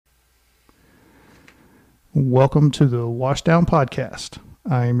Welcome to the Washdown podcast.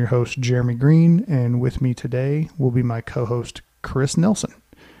 I am your host, Jeremy Green, and with me today will be my co-host, Chris Nelson.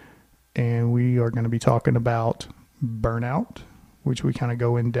 And we are going to be talking about burnout, which we kind of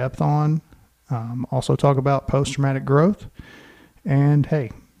go in depth on. Also talk about post-traumatic growth. And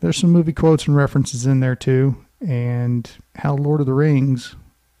hey, there's some movie quotes and references in there too, and how Lord of the Rings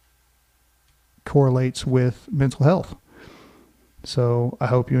correlates with mental health. So I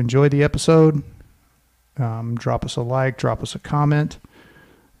hope you enjoyed the episode. Drop us a like, drop us a comment.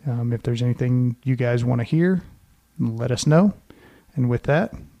 If there's anything you guys want to hear, let us know. And with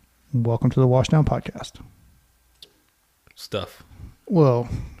that, welcome to the Washdown podcast. Stuff. Well,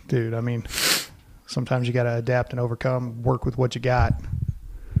 dude, I mean, sometimes you got to adapt and overcome, work with what you got.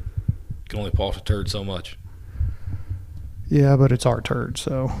 You can only polish a turd so much. Yeah, but it's our turd,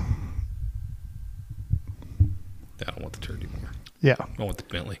 so. I don't want the turd anymore. Yeah. I want the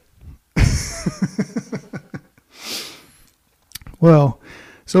Bentley. Well,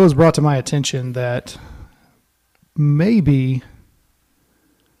 so it was brought to my attention that maybe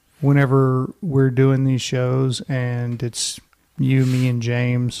whenever we're doing these shows and it's you, me, and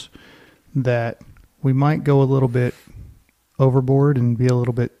James, that we might go a little bit overboard and be a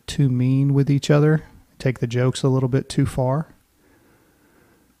little bit too mean with each other, take the jokes a little bit too far.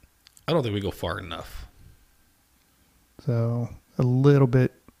 I don't think we go far enough. So a little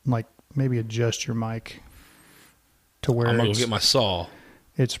bit, like maybe adjust your mic to where I'm going to go get my saw.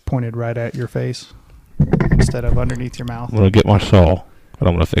 It's pointed right at your face instead of underneath your mouth. I'm going to get my saw, and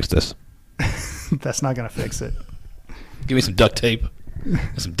I'm going to fix this. That's not going to fix it. Give me some duct tape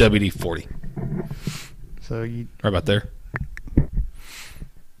and some WD-40. So you... Right about there?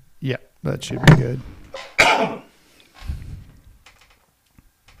 Yeah, that should be good. Do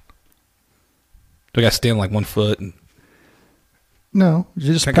I got to stand like 1 foot? And No,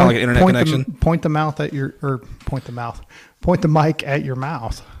 just kind of like an internet connection. Point the mic at your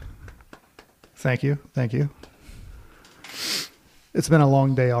mouth. Thank you. It's been a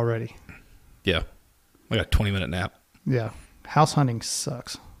long day already. Yeah. I got a 20-minute nap. Yeah. House hunting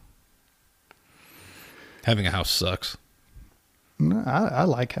sucks. Having a house sucks. No, I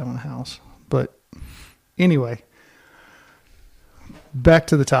like having a house. But anyway, back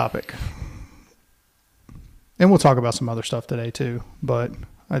to the topic. And we'll talk about some other stuff today too, but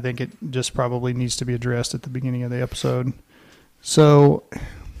I think it just probably needs to be addressed at the beginning of the episode. So,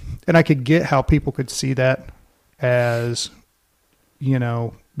 and I could get how people could see that as,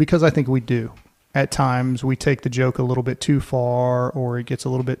 because I think we do. At times we take the joke a little bit too far, or it gets a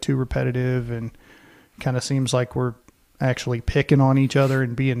little bit too repetitive and kind of seems like we're actually picking on each other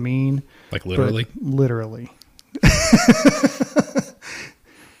and being mean. Like literally? Literally.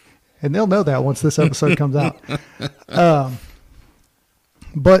 And they'll know that once this episode comes out.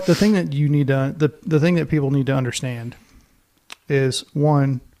 But the thing that you need to, the thing that people need to understand is,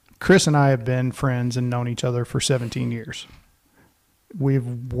 one, Chris and I have been friends and known each other for 17 years. We've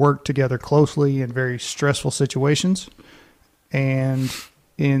worked together closely in very stressful situations. And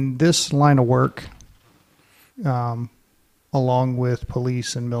in this line of work, along with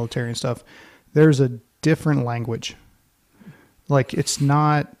police and military and stuff, there's a different language. Like, it's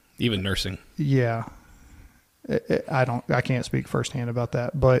not... Even nursing. Yeah. I can't speak firsthand about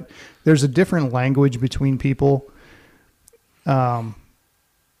that, but there's a different language between people. And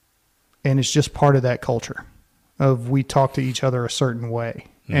it's just part of that culture of we talk to each other a certain way.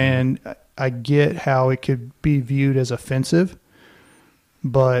 Mm-hmm. And I get how it could be viewed as offensive,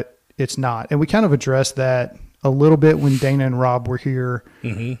 but it's not. And we kind of addressed that a little bit when Dana and Rob were here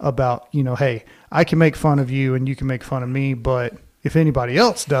about, hey, I can make fun of you and you can make fun of me, but if anybody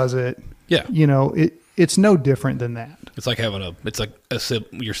else does it, yeah, it's no different than that. It's like having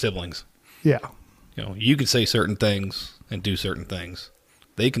your siblings. Yeah. You can say certain things and do certain things.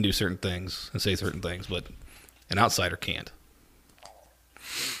 They can do certain things and say certain things, but an outsider can't.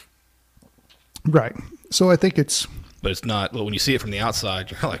 Right. So I think it's... But it's not... Well, when you see it from the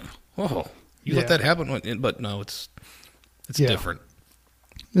outside, you're like, whoa, you let that happen? But no, it's different.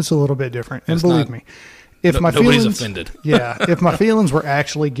 It's a little bit different. And believe me, if my nobody's feelings, offended. Yeah, if my feelings were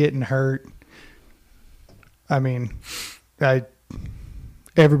actually getting hurt, I mean,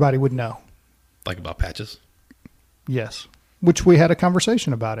 everybody would know. Like about patches? Yes. Which we had a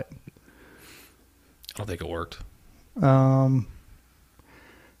conversation about it. I don't think it worked. No,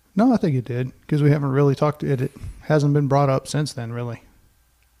 I think it did, because we haven't really talked. It hasn't been brought up since then, really.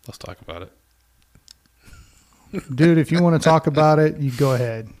 Let's talk about it. Dude, if you want to talk about it, you go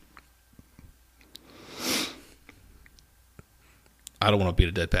ahead. I don't want to beat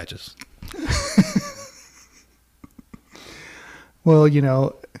a dead patches. Well,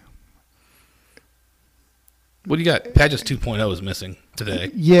 What do you got? Patches 2.0 is missing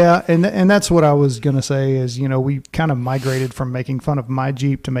today. Yeah, and that's what I was going to say is, we kind of migrated from making fun of my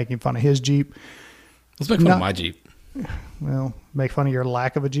Jeep to making fun of his Jeep. Let's make fun of my Jeep. Well, make fun of your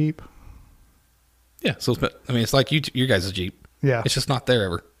lack of a Jeep. Yeah, so it's like your guys' Jeep. Yeah. It's just not there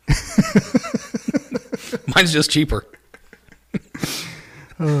ever. Mine's just cheaper.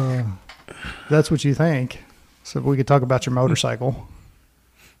 That's what you think. So we could talk about your motorcycle.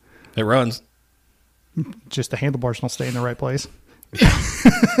 It runs. Just the handlebars don't stay in the right place. Yeah.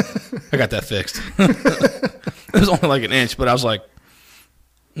 I got that fixed. It was only like an inch, but I was like,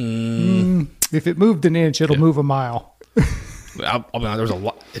 if it moved an inch, it'll move a mile. I'll be honest, there was a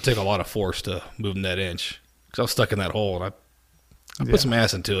lot. It took a lot of force to move that inch because I was stuck in that hole, and I put some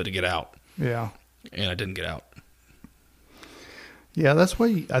ass into it to get out. Yeah. And I didn't get out. Yeah, that's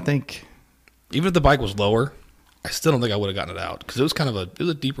why I think. Even if the bike was lower, I still don't think I would have gotten it out because it was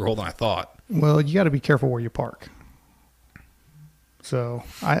a deeper hole than I thought. Well, you got to be careful where you park. So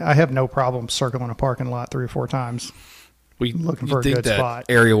I have no problem circling a parking lot 3 or 4 times. Looking for a good spot.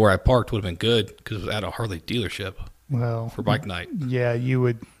 Area where I parked would have been good because it was at a Harley dealership. Well, for bike night. Yeah, you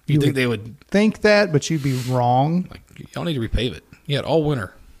would. You think they would think that, but you'd be wrong. Like, y'all need to repave it. You had all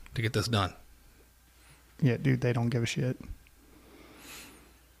winter to get this done. Yeah, dude, they don't give a shit.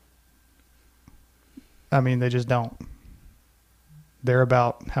 I mean, they just don't. They're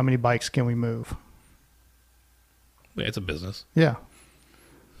about how many bikes can we move? Yeah, it's a business. Yeah.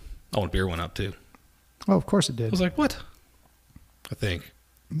 Oh, and beer went up too. Oh, of course it did. I was like, what? I think.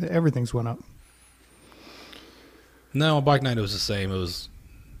 Everything's went up. No, on bike night it was the same. It was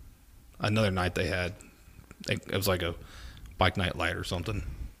another night they had. It was like a bike night light or something.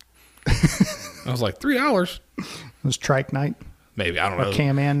 I was like, $3. It was trike night? Maybe, I don't know. Or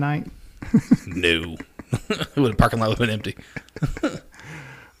Cam-An night? No. The parking lot would have been empty.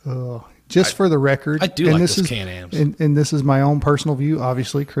 Just for the record. I do like those Can-Ams. And this is my own personal view.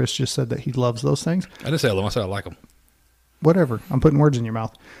 Obviously, Chris just said that he loves those things. I didn't say I love them. I said I like them. Whatever. I'm putting words in your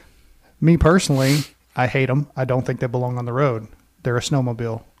mouth. Me personally, I hate them. I don't think they belong on the road. They're a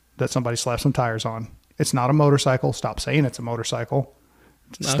snowmobile that somebody slapped some tires on. It's not a motorcycle. Stop saying it's a motorcycle.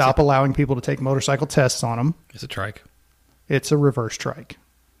 Stop allowing people to take motorcycle tests on them. It's a trike. It's a reverse trike.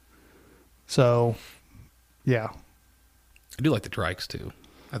 So, yeah. I do like the trikes too.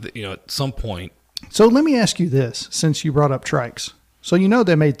 At some point. So let me ask you this, since you brought up trikes. So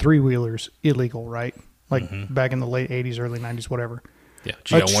they made 3-wheelers illegal, right? Like back in the late 80s, early 90s, whatever. Yeah,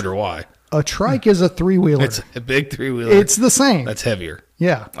 gee, I wonder why. A trike is a 3-wheeler. It's a big 3-wheeler. It's the same. That's heavier.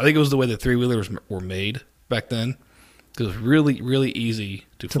 Yeah. I think it was the way the 3-wheelers were made back then. It was really, really easy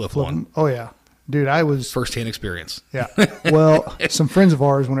to flip one. Oh, yeah. Dude, I was... First-hand experience. Yeah. Well, some friends of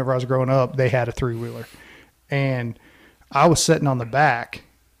ours, whenever I was growing up, they had a 3-wheeler. And I was sitting on the back.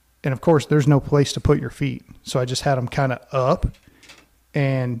 And, of course, there's no place to put your feet. So I just had them kind of up.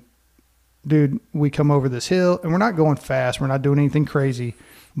 And, dude, we come over this hill. And we're not going fast. We're not doing anything crazy.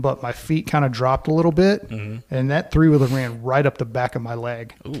 But my feet kind of dropped a little bit. Mm-hmm. And that 3-wheeler ran right up the back of my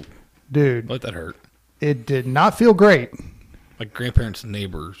leg. Ooh. Dude. Let that hurt. It did not feel great. My grandparents'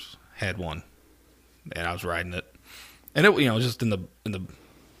 neighbors had one. And I was riding it. And it, just in the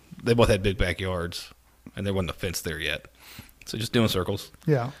they both had big backyards. And there wasn't a fence there yet. So just doing circles.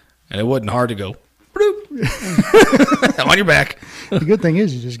 Yeah. And it wasn't hard to go, bloop, on your back. The good thing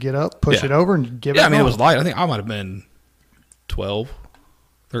is you just get up, push it over, and give it Yeah, I mean, going. it was light. I think I might have been 12,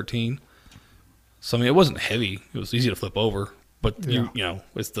 13. So, I mean, it wasn't heavy. It was easy to flip over. But, it's are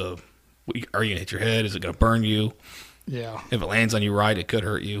you going to hit your head? Is it going to burn you? Yeah. If it lands on you right, it could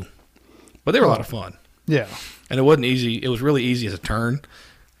hurt you. But they were a lot of fun. Yeah. And it wasn't easy. It was really easy as a turn.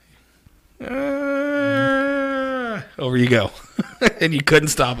 Over you go. And you couldn't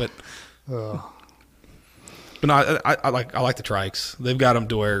stop it. But no, I like the trikes. They've got them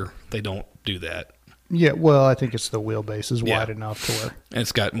to where they don't do that. Yeah, well, I think it's the wheelbase is wide enough to where. And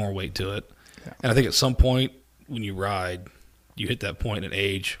it's got more weight to it. Yeah. And I think at some point when you ride, you hit that point in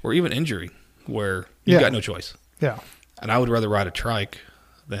age or even injury where you've got no choice. Yeah. And I would rather ride a trike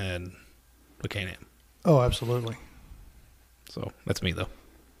than a Can-Am. Oh, absolutely. So that's me, though.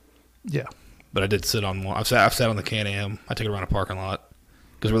 Yeah. But I did sit on one. I've sat on the Can-Am. I took it around a parking lot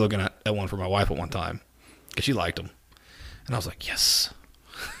because we were looking at one for my wife at one time because she liked them. And I was like, yes.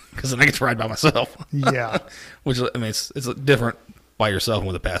 Because then I get to ride by myself. Yeah. Which, I mean, it's different by yourself and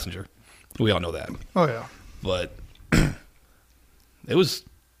with a passenger. We all know that. Oh, yeah. But it was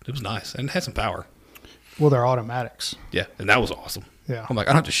nice. And it had some power. Well, they're automatics. Yeah. And that was awesome. Yeah. I'm like,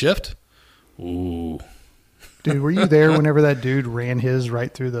 I don't have to shift? Ooh. Dude, were you there whenever that dude ran his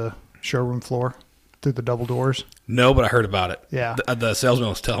right through the showroom floor, through the double doors? No, but I heard about it. Yeah. The salesman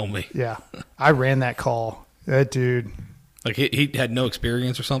was telling me. Yeah. I ran that call, That dude. Like he had no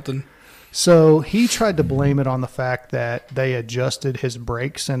experience or something? So he tried to blame it on the fact that they adjusted his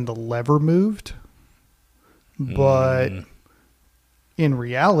brakes and the lever moved. But in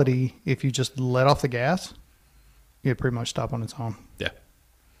reality, if you just let off the gas, it'd pretty much stop on its own. Yeah.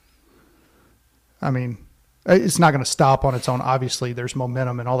 I mean, it's not going to stop on its own. Obviously, there's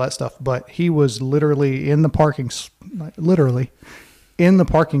momentum and all that stuff. But he was literally in the parking spot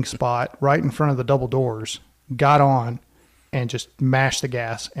right in front of the double doors, got on, and just mashed the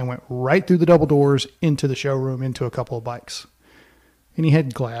gas and went right through the double doors into the showroom, into a couple of bikes. And he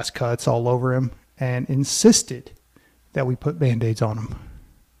had glass cuts all over him and insisted that we put Band-Aids on him.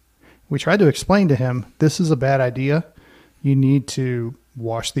 We tried to explain to him, this is a bad idea. You need to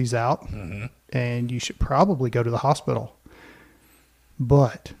wash these out, and you should probably go to the hospital.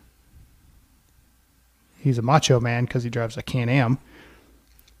 But he's a macho man because he drives a Can-Am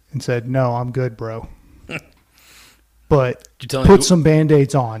and said, no, I'm good, bro. But put some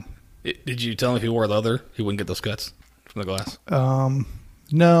Band-Aids on. Did you tell him if he wore leather, he wouldn't get those cuts from the glass?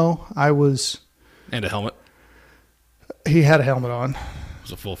 No, I was... And a helmet? He had a helmet on. It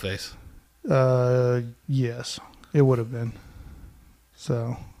was a full face? Yes, it would have been.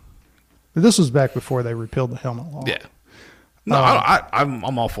 So, but this was back before they repealed the helmet law. Yeah. No,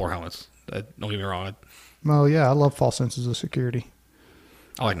 I'm all for helmets. Don't get me wrong. Well, yeah, I love false senses of security.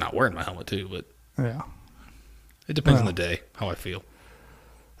 I like not wearing my helmet too, but yeah, it depends on the day, how I feel.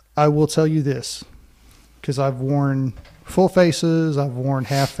 I will tell you this, because I've worn full faces, I've worn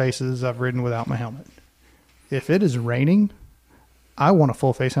half faces, I've ridden without my helmet. If it is raining, I want a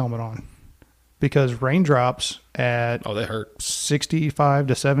full face helmet on, because raindrops at they hurt 65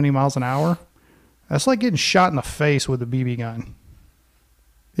 to 70 miles an hour. That's like getting shot in the face with a BB gun.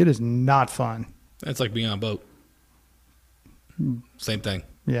 It is not fun. It's like being on a boat. Same thing.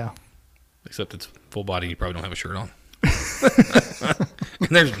 Yeah. Except it's full body. You probably don't have a shirt on. And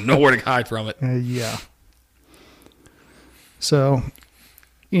there's nowhere to hide from it. Yeah. So,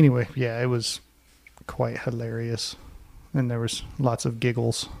 anyway, yeah, it was quite hilarious. And there was lots of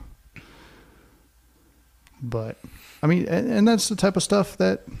giggles. But, I mean, and that's the type of stuff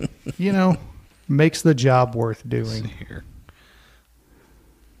that, makes the job worth doing. Let's see here.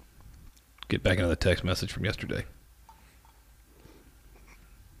 Get back into the text message from yesterday.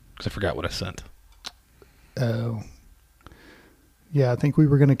 Because I forgot what I sent. Oh. Yeah, I think we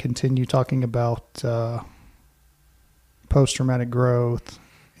were going to continue talking about post-traumatic growth,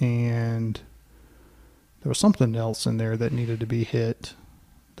 and there was something else in there that needed to be hit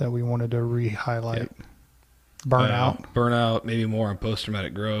that we wanted to re-highlight. Yep. Burnout, maybe more on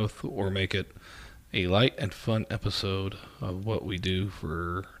post-traumatic growth, or make it a light and fun episode of what we do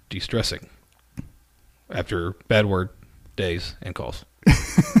for de-stressing after bad word days and calls.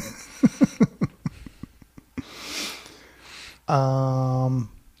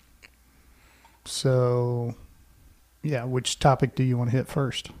 So, yeah, which topic do you want to hit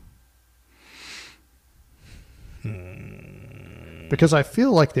first? Because I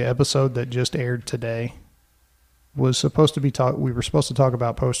feel like the episode that just aired today was supposed to be we were supposed to talk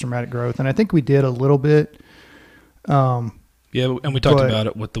about post-traumatic growth, and I think we did a little bit. Yeah, and we talked about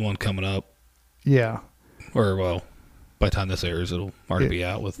it with the one coming up. Yeah. Or, well, by the time this airs, it'll already be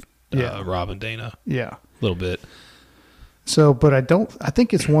out with Rob and Dana. Yeah. A little bit. So, but I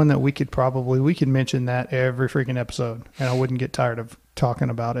think it's one that we could mention that every freaking episode, and I wouldn't get tired of talking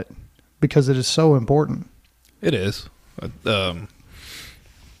about it because it is so important. It is.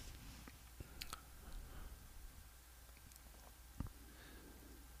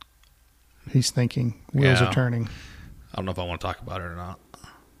 He's thinking. Wheels are turning. I don't know if I want to talk about it or not.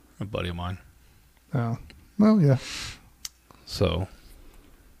 A buddy of mine. Oh. Well, yeah. So,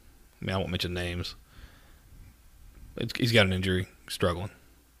 I won't mention names. He's got an injury, struggling.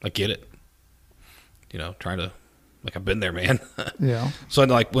 I get it. Trying to, I've been there, man. Yeah. So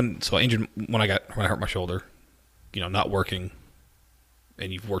I injured when I hurt my shoulder. Not working,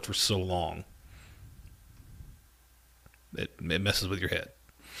 and you've worked for so long, it messes with your head.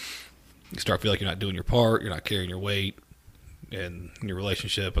 You start feeling like you're not doing your part, you're not carrying your weight in your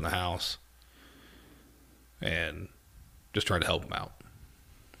relationship in the house, and just trying to help him out.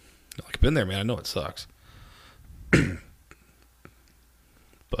 I've been there, man. I know it sucks.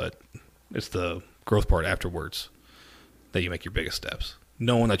 But it's the growth part afterwards that you make your biggest steps.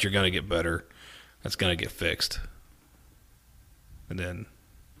 Knowing that you're going to get better, that's going to get fixed. And then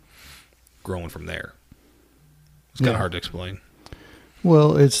growing from there. It's kind of hard to explain.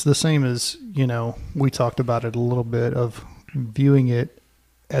 Well, it's the same as, we talked about it a little bit of viewing it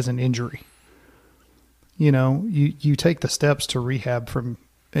as an injury. You take the steps to rehab from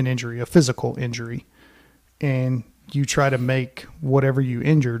an injury, a physical injury. and you try to make whatever you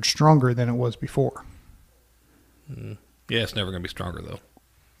injured stronger than it was before. Yeah, it's never going to be stronger, though.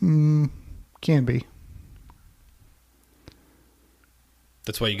 Can be.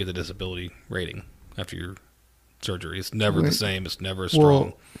 That's why you get the disability rating after your surgery. It's never the same. It's never as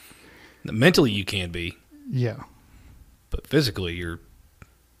strong. Mentally, you can be. Yeah. But physically,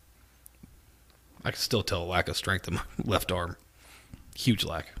 I can still tell a lack of strength in my left arm. Huge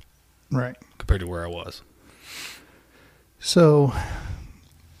lack. Right. Compared to where I was. So,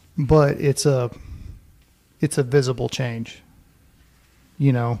 but it's a visible change.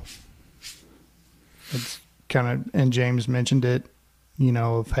 You know, it's kind of, and James mentioned it, you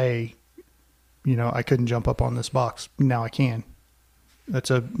know, of, hey, you know, I couldn't jump up on this box. Now I can. That's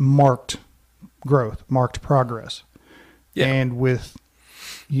a marked growth, marked progress. Yeah. And with,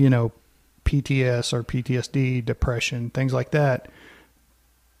 you know, PTS or PTSD, depression, things like that,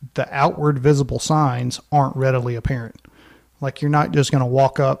 the outward visible signs aren't readily apparent. Like, you're not just going to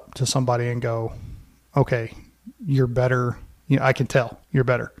walk up to somebody and go, okay, you're better. You know, I can tell you're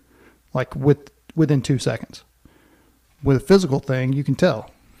better. Like within 2 seconds. With a physical thing, you can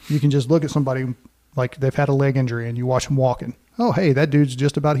tell. You can just look at somebody like they've had a leg injury and you watch them walking. Oh, hey, that dude's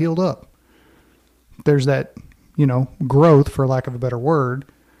just about healed up. There's that, you know, growth, for lack of a better word,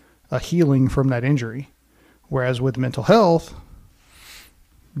 a healing from that injury. Whereas with mental health,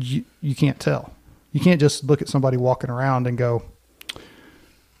 you can't tell. You can't just look at somebody walking around and go,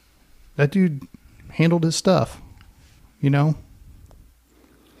 that dude handled his stuff, you know?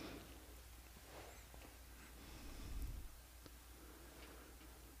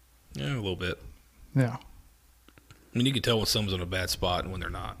 Yeah, a little bit. Yeah. I mean, you can tell when someone's in a bad spot and when they're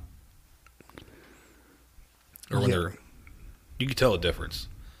not. Or when they're... You can tell a difference.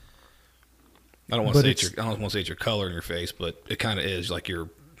 I don't want to say it's your color in your face, but it kind of is. Like, you're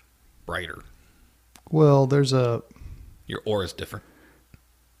brighter. Well, your aura is different.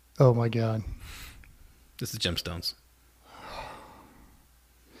 Oh my God. This is gemstones.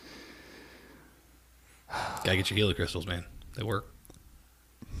 Gotta get your healing crystals, man. They work.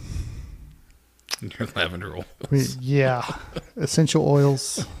 Your lavender oil. Yeah. Essential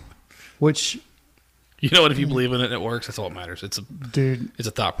oils, which... You know what? If you believe in it and it works, that's all that matters. It's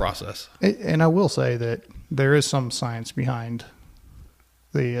a thought process. And I will say that there is some science behind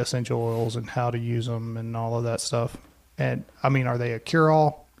the essential oils and how to use them and all of that stuff. And I mean, are they a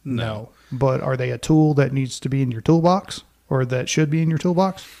cure-all? No. But are they a tool that needs to be in your toolbox, or that should be in your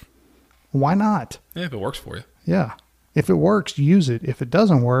toolbox? Why not? Yeah, if it works for you. Yeah. If it works, use it. If it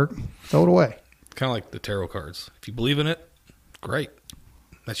doesn't work, throw it away. Kind of like the tarot cards. If you believe in it, great.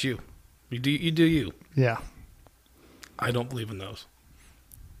 That's you. You do you. Yeah. I don't believe in those.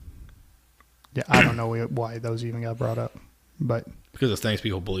 Yeah, I don't know why those even got brought up, but because of things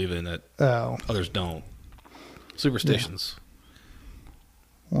people believe in that others don't. Superstitions.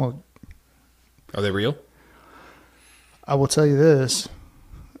 Yeah. Well, are they real? I will tell you this: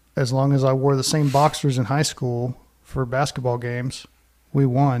 as long as I wore the same boxers in high school for basketball games, we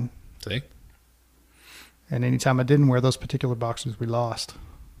won. See? And anytime I didn't wear those particular boxers, we lost.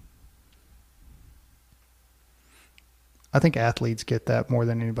 I think athletes get that more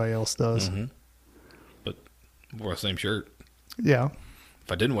than anybody else does. Mm-hmm. But wore the same shirt. Yeah.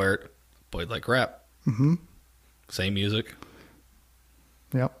 If I didn't wear it, played like crap. Mm-hmm. Same music.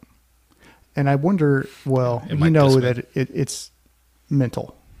 Yep. And I wonder, well, you know that it's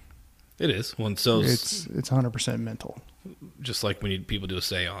mental. It is. Well, so it's 100% mental. Just like when people do a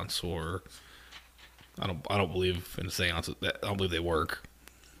seance, or I don't believe in a seance. I don't believe they work.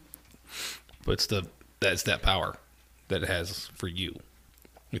 But that's that power that it has for you.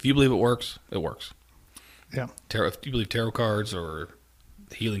 If you believe it works, it works. Yeah. If you believe tarot cards or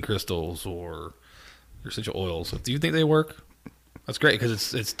healing crystals or your essential oils, if you think they work, that's great,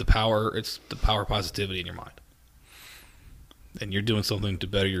 because it's the power positivity in your mind. And you're doing something to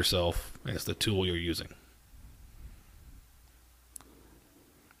better yourself, and it's the tool you're using.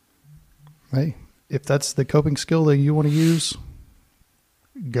 Hey, if that's the coping skill that you want to use,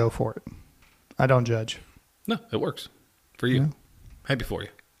 go for it. I don't judge. No, it works for you. Yeah. Happy for you.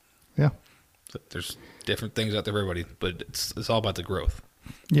 Yeah. There's different things out there for everybody, but it's all about the growth.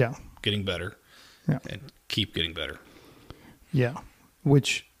 Yeah. Getting better. Yeah. And keep getting better. Yeah.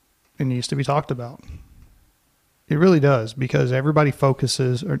 Which it needs to be talked about. It really does, because everybody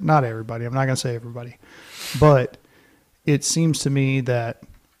focuses, or not everybody, I'm not going to say everybody, but it seems to me that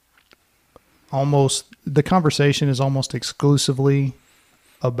almost the conversation is almost exclusively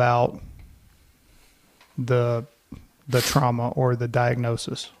about the trauma or the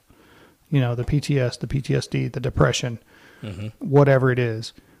diagnosis, you know, the PTS, the PTSD, the depression, whatever it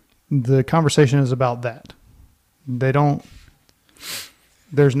is. The conversation is about that. They don't,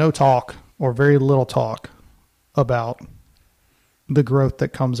 there's no talk or very little talk about the growth that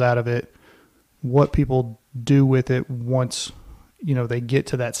comes out of it, what people do with it once, you know, they get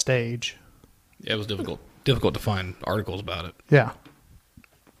to that stage. Yeah, it was difficult to find articles about it. Yeah.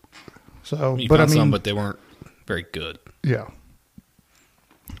 So, You but found I mean, some, but they weren't very good. yeah.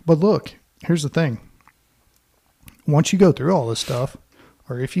 But look, here's the thing. Once you go through all this stuff,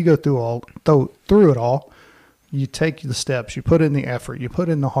 or if you go through it all, you take the steps, you put in the effort, you put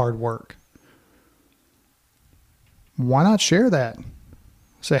in the hard work. Why not share that?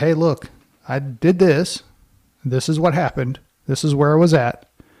 Say, hey, look, I did this. This is what happened. This is where I was at.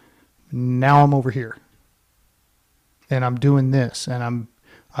 Now I'm over here. And I'm doing this. And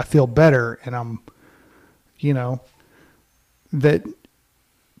I feel better. And I'm, you know, that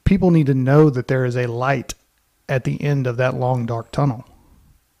people need to know that there is a light at the end of that long, dark tunnel.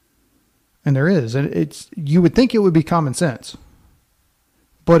 And there is. And you would think it would be common sense.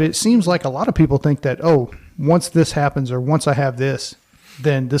 But it seems like a lot of people think that, oh, once this happens or once I have this,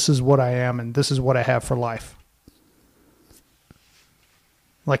 then this is what I am and this is what I have for life.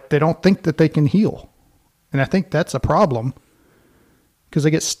 Like they don't think that they can heal. And I think that's a problem because they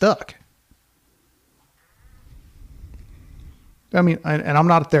get stuck. I mean, and I'm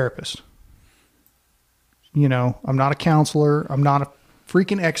not a therapist. You know, I'm not a counselor. I'm not a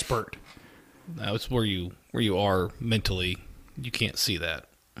freaking expert. No, it's where you are mentally. You can't see that.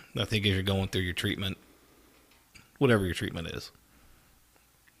 I think as you're going through your treatment, whatever your treatment is,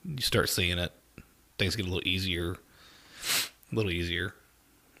 you start seeing it. Things get a little easier.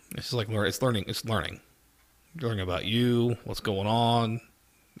 It's just like it's learning. You're learning about you, what's going on,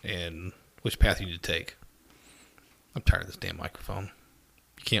 and which path you need to take. I'm tired of this damn microphone.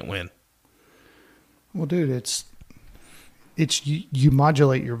 You can't win. Well, dude, it's you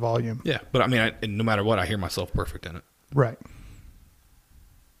modulate your volume. Yeah, but I mean, no matter what, I hear myself perfect in it. Right.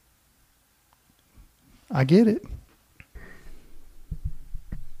 I get it.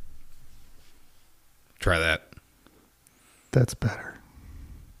 Try that. That's better.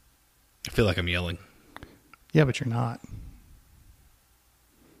 I feel like I'm yelling. Yeah, but you're not.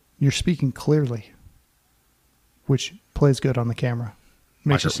 You're speaking clearly, which plays good on the camera.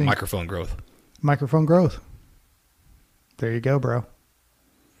 Makes you seem Microphone growth. Microphone growth. There you go, bro.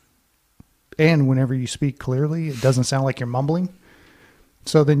 And whenever you speak clearly, it doesn't sound like you're mumbling.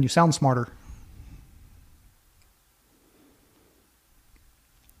 So then you sound smarter.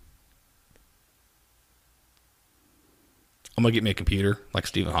 I'm going to get me a computer like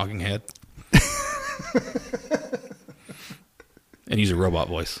Stephen Hawking had. And use a robot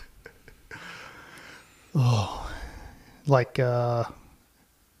voice. Oh, like, do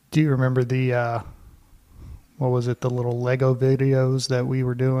you remember the, what was it? The little Lego videos that we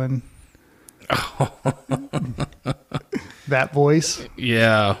were doing? That voice?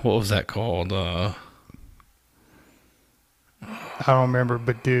 Yeah. What was that called? I don't remember,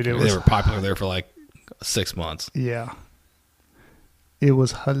 but dude, They were popular there for like 6 months. Yeah. It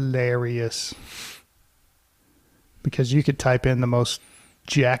was hilarious. Because you could type in the most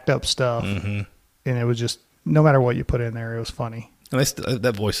jacked up stuff, and it was just, no matter what you put in there, it was funny. And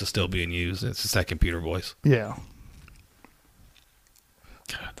that voice is still being used. It's just that computer voice. Yeah.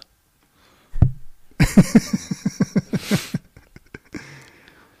 God.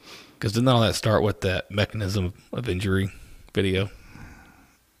 Because didn't all that start with that mechanism of injury video?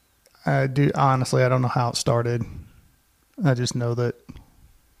 Honestly, I don't know how it started. I just know that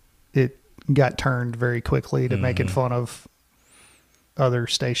it got turned very quickly to make it fun of other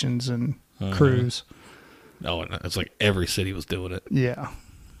stations and crews. Oh, and it's like every city was doing it. Yeah.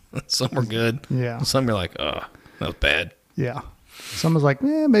 Some were good. Yeah. Some were like, that was bad. Yeah. Someone's like,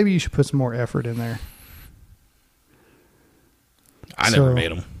 maybe you should put some more effort in there. I never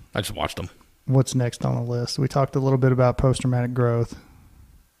made them. I just watched them. What's next on the list? We talked a little bit about post-traumatic growth.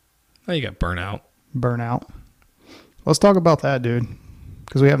 Oh, you got Burnout. Let's talk about that, dude.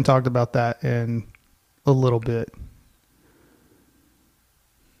 Because we haven't talked about that in a little bit.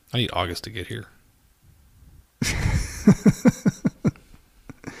 I need August to get here.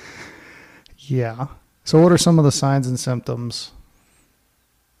 Yeah. So what are some of the signs and symptoms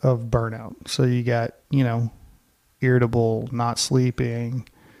of burnout? So you got, irritable, not sleeping,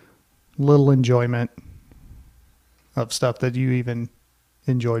 little enjoyment of stuff that you even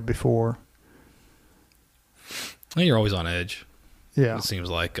enjoyed before. And you're always on edge. Yeah. It seems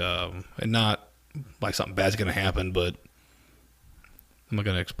like, and not like something bad's going to happen, but am I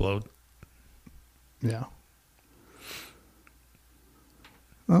going to explode? Yeah.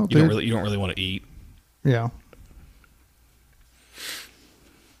 Well, you don't really want to eat. Yeah.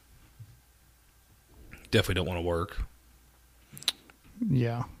 definitely don't want to work.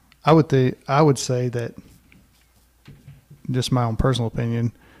 Yeah. I would say that, just my own personal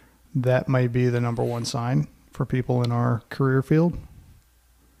opinion, that may be the number one sign for people in our career field.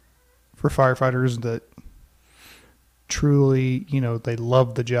 For firefighters that truly, they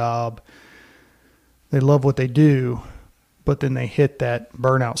love the job, they love what they do, but then they hit that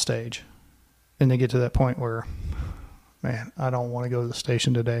burnout stage and they get to that point where, man, I don't want to go to the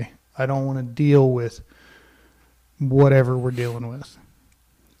station today. I don't want to deal with whatever we're dealing with.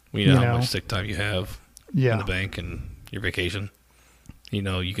 We know how much sick time you have in the bank and your vacation.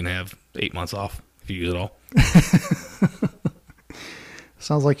 You can have 8 months off if you use it all.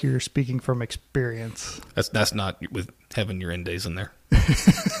 Sounds like you're speaking from experience. That's not with having your end days in there.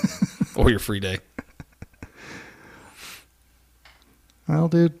 Or your free day. Well,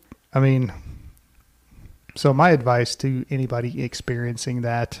 dude, so my advice to anybody experiencing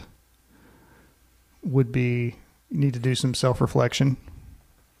that would be, you need to do some self-reflection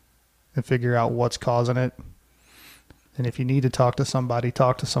and figure out what's causing it. And if you need to talk to somebody,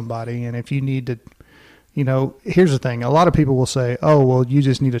 talk to somebody. And if you need to, here's the thing. A lot of people will say, oh, well, you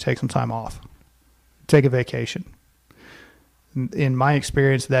just need to take some time off. Take a vacation. In my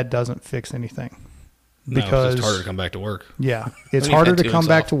experience, that doesn't fix anything. Because it's harder to come back to work. Yeah. It's harder to come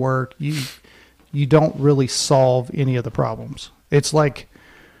back to work. You don't really solve any of the problems. It's like,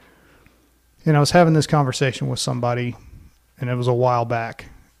 I was having this conversation with somebody, and it was a while back.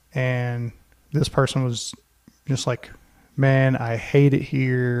 And this person was just like, man, I hate it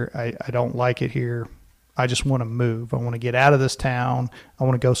here. I don't like it here. I just want to move. I want to get out of this town. I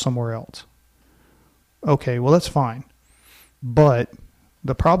want to go somewhere else. Okay, well, that's fine. But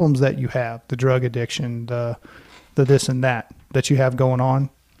the problems that you have, the drug addiction, the this and that you have going on,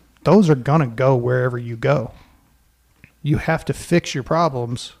 those are going to go wherever you go. You have to fix your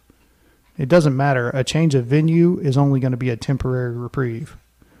problems. It doesn't matter. A change of venue is only going to be a temporary reprieve.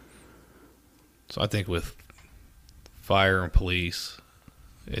 So I think with fire and police,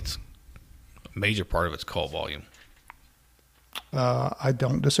 it's a major part of its call volume. I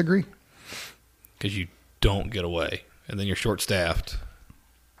don't disagree. Because you don't get away. And then you're short-staffed,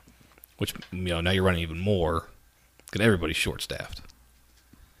 which, now you're running even more because everybody's short-staffed.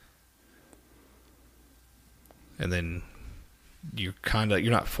 And then you're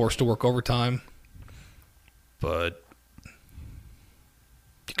not forced to work overtime, but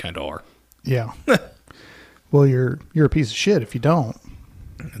you kind of are. Yeah. Well, you're a piece of shit if you don't.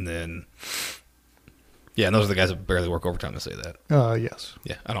 And then, and those are the guys that barely work overtime to say that. Yes.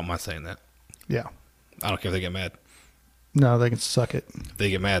 Yeah, I don't mind saying that. Yeah. I don't care if they get mad. No, they can suck it. If they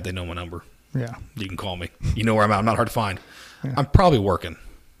get mad, they know my number. Yeah. You can call me. You know where I'm at. I'm not hard to find. Yeah. I'm probably working.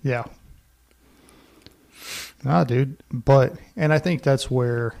 Yeah. Nah, dude. And I think that's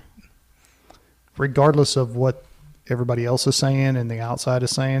where, regardless of what everybody else is saying and the outside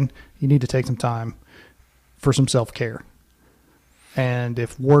is saying, you need to take some time for some self-care. And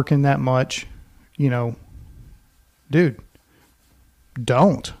if working that much, dude,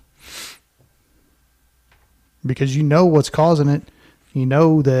 don't. Because you know what's causing it. You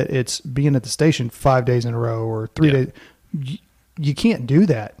know that it's being at the station 5 days in a row or 3 days. You can't do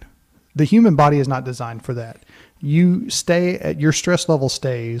that. The human body is not designed for that. You stay at your stress level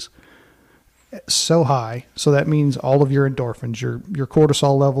stays so high. So that means all of your endorphins, your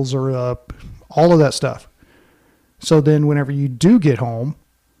cortisol levels are up, all of that stuff. So then whenever you do get home,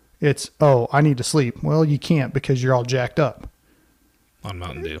 it's, oh, I need to sleep. Well, you can't because you're all jacked up. On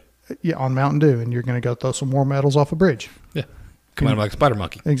Mountain Dew. Yeah, on Mountain Dew. And you're going to go throw some war metals off a bridge. Yeah. Come out like a spider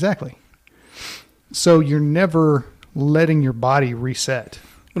monkey. Exactly. So you're never letting your body reset.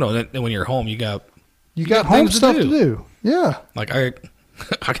 No, then when you're home, you got home stuff to do. Yeah. Like I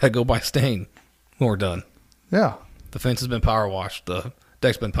gotta go buy stain when we're done. Yeah. The fence has been power washed. The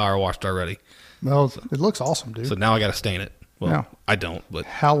deck's been power washed already. Well, it looks awesome, dude. So now I gotta stain it. Well, yeah. I don't, but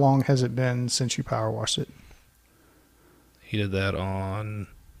how long has it been since you power washed it? He did that on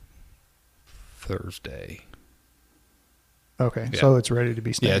Thursday. Okay, yeah. So it's ready to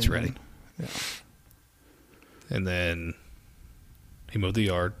be stained. Yeah, it's ready. Yeah. And then he mowed the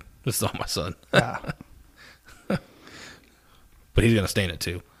yard. This is all my son. Ah. But he's going to stain it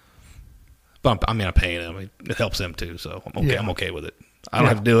too. But I'm paying him. It helps him too, so I'm okay. Yeah. I'm okay with it. I don't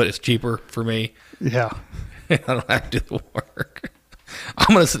have to do it. It's cheaper for me. Yeah. I don't have to do the work.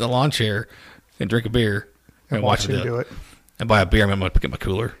 I'm going to sit in a lawn chair and drink a beer and watch him do it. And buy a beer. I'm going to get my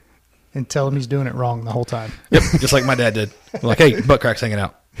cooler. And tell him he's doing it wrong the whole time. Yep, just like my dad did. I'm like, hey, butt crack's hanging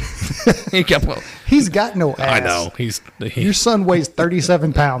out. He's got no ass. I know. Your son weighs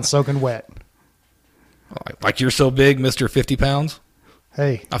 37 pounds soaking wet. Like you're so big, Mr. 50 pounds?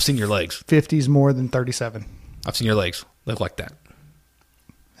 Hey. I've seen your legs. 50's more than 37. I've seen your legs. Look like that.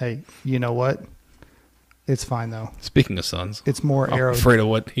 Hey, you know what? It's fine, though. Speaking of sons. It's more I'm afraid of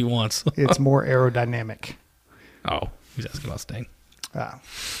what he wants. It's more aerodynamic. Oh, he's asking about Sting.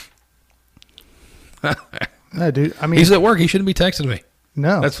 No, dude. I mean, he's at work. He shouldn't be texting me.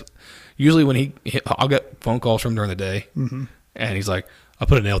 No. That's usually when I'll get phone calls from him during the day, and he's like, I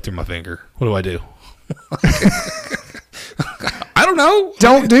put a nail through my finger. What do I do? I don't know.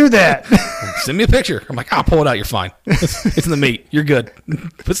 Don't do that. Send me a picture. I'm like, I'll pull it out. You're fine. It's in the meat. You're good.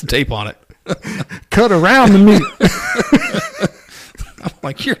 Put some tape on it. Cut around the meat. I'm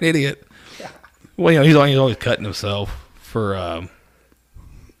like, you're an idiot. Well, he's always cutting himself for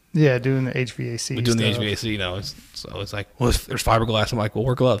doing the HVAC. doing the HVAC. It's like, well, if there's fiberglass. I'm like, well,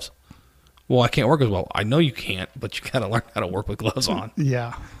 wear gloves. Well, I can't work as well. I know you can't, but you got to learn how to work with gloves on.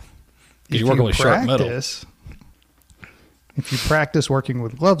 Yeah. Because you're working with sharp metal. If you practice working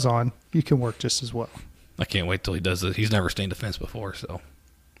with gloves on, you can work just as well. I can't wait till he does it. He's never stained a fence before, so.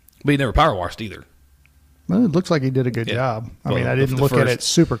 But he never power washed either. Well, it looks like he did a good job. I mean, I didn't look at it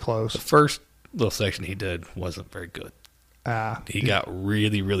super close. The first little section he did wasn't very good. He got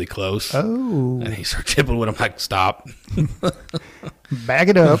really, really close. Oh. And he started chipping with him. Like, stop. Bag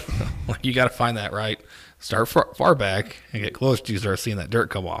it up. Like, you got to find that right. Start far back and get close to you, start seeing that dirt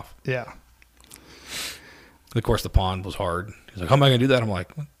come off. Yeah. Of course, the pond was hard. He's like, how am I going to do that? I'm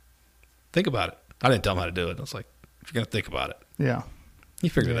like, think about it. I didn't tell him how to do it. I was like, if you're going to think about it. Yeah. He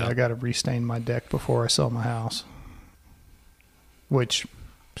figured it out. I got to restain my deck before I sell my house. Which,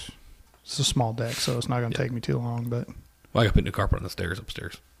 it's a small deck, so it's not going to take me too long. But I got to put new carpet on the stairs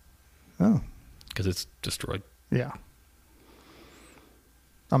upstairs. Oh. Because it's destroyed. Yeah.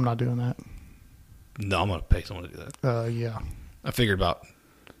 I'm not doing that. No, I'm going to pay someone to do that. Yeah. I figured about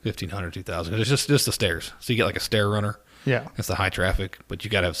 $1,500, $2,000. It's just the stairs. So you get like a stair runner. Yeah. That's the high traffic, but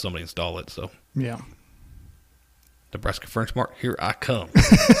you got to have somebody install it. So yeah. Nebraska Furniture Mart, here I come.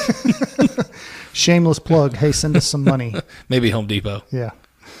 Shameless plug. Hey, send us some money. Maybe Home Depot. Yeah.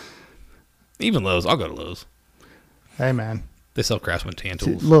 Even Lowe's. I'll go to Lowe's. Hey, man. They sell Craftsman hand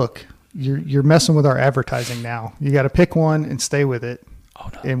tools. Look, you're messing with our advertising now. You got to pick one and stay with it. Oh,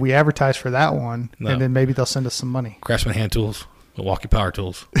 no. And we advertise for that one, and then maybe they'll send us some money. Craftsman hand tools, Milwaukee power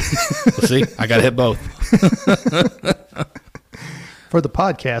tools. Well, see, I got to hit both. For the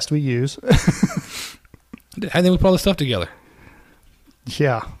podcast, we use. I think we put all this stuff together.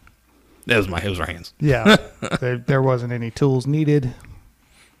 Yeah. It was our hands. Yeah. there wasn't any tools needed.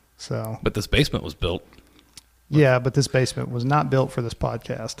 So. But this basement was built. Yeah, but this basement was not built for this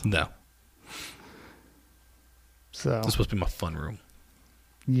podcast. No. So. This is supposed to be my fun room.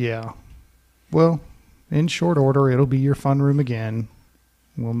 Yeah. Well, in short order, it'll be your fun room again.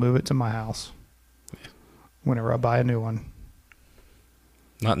 We'll move it to my house. Yeah. Whenever I buy a new one.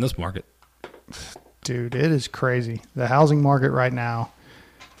 Not in this market. Dude, it is crazy. The housing market right now.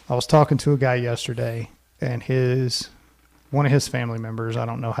 I was talking to a guy yesterday, and one of his family members, I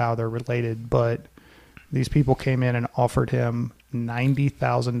don't know how they're related, but these people came in and offered him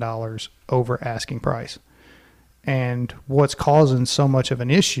 $90,000 over asking price. And what's causing so much of an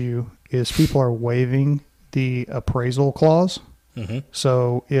issue is people are waiving the appraisal clause. Mm-hmm.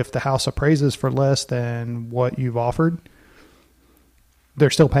 So if the house appraises for less than what you've offered, they're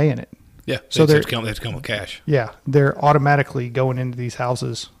still paying it. Yeah, so they have to come with cash. Yeah, they're automatically going into these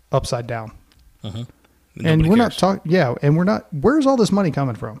houses upside down. Uh-huh. And we're not talking. Yeah, and we're not. Where's all this money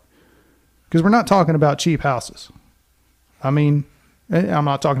coming from? Because we're not talking about cheap houses. I mean, I'm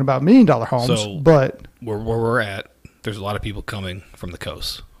not talking about $1 million homes, but where we're at, there's a lot of people coming from the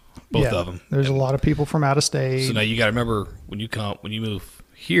coast. Both of them. There's a lot of people from out of state. So now you got to remember when you move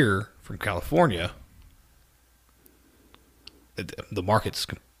here from California, the market's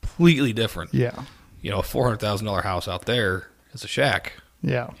completely different. Yeah. You know, a $400,000 house out there is a shack.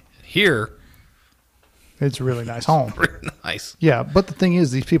 Yeah. Here, it's a really nice home. Pretty nice. Yeah, but the thing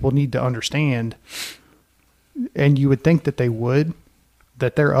is, these people need to understand, and you would think that they would,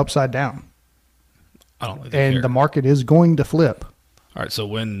 that they're upside down. I don't think they care. The market is going to flip. All right, so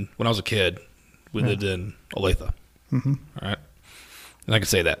when I was a kid, we lived in Olathe. Mm-hmm. All right, and I can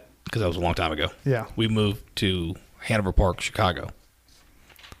say that because that was a long time ago. Yeah. We moved to Hanover Park, Chicago.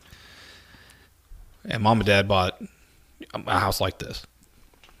 And Mom and Dad bought a house like this.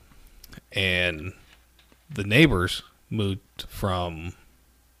 And the neighbors moved from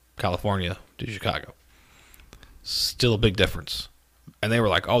California to Chicago. Still a big difference. And they were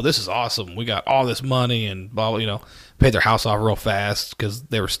like, oh, this is awesome. We got all this money and blah, paid their house off real fast because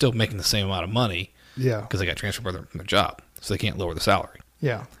they were still making the same amount of money. Yeah. Because they got transferred from their job. So they can't lower the salary.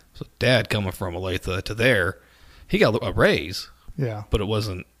 Yeah. So Dad coming from Olathe to there, he got a raise, Yeah. but it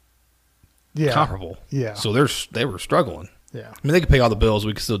wasn't Yeah. comparable. Yeah. So they were struggling. Yeah. I mean, they could pay all the bills.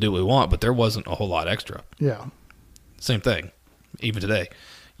 We could still do what we want, but there wasn't a whole lot extra. Yeah. Same thing. Even today,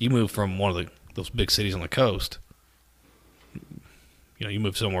 you move from one of those big cities on the coast. You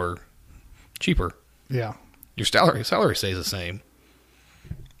move somewhere cheaper. Yeah. Your salary stays the same.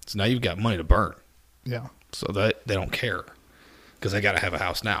 So now you've got money to burn. Yeah. So that they don't care because they got to have a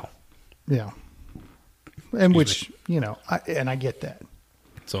house now. Yeah. And which, I get that.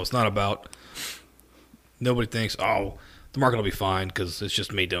 So it's not about, nobody thinks, oh, the market will be fine because it's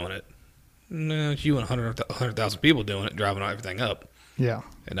just me doing it. No, it's you and 100,000 people doing it, driving everything up. Yeah.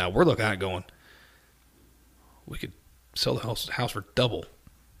 And now we're looking at it going, we could sell the house for double,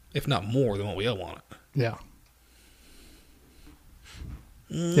 if not more than what we owe on it. Yeah.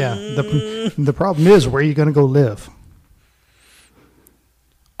 Yeah. The problem is, where are you going to go live?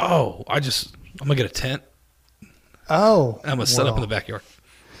 Oh, I'm going to get a tent. Oh. I'm going to set up in the backyard.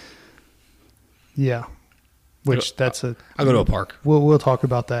 Yeah. Which I'll go to a park. We'll talk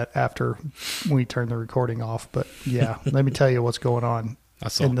about that after we turn the recording off. But yeah, let me tell you what's going on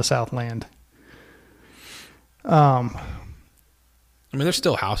in the Southland. I mean, there's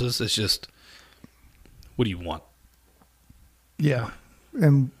still houses. It's just, what do you want? Yeah.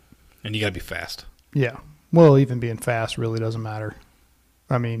 And you got to be fast. Yeah. Well, even being fast really doesn't matter.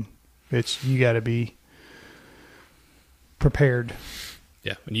 I mean, you got to be prepared.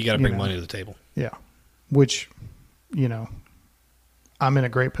 Yeah. And you got to bring money to the table. Yeah. Which, I'm in a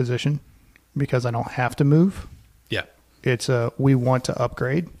great position because I don't have to move. Yeah. It's we want to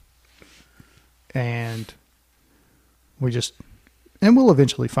upgrade, and we'll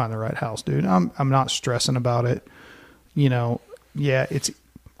eventually find the right house, dude. I'm not stressing about it. Yeah, it's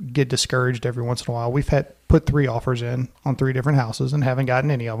get discouraged every once in a while. We've put 3 offers in on 3 different houses and haven't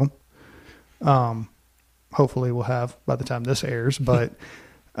gotten any of them. Hopefully we'll have by the time this airs, but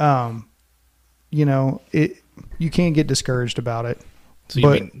you can't get discouraged about it. So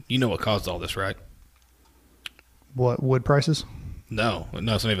you know what caused all this, right? What, wood prices? No, it's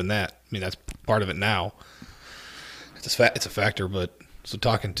not even that. I mean, that's part of it now. It's a factor, but so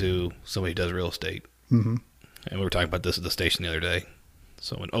talking to somebody who does real estate, mm-hmm. and we were talking about this at the station the other day.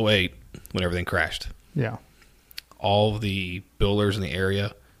 So in 2008, when everything crashed, yeah, all of the builders in the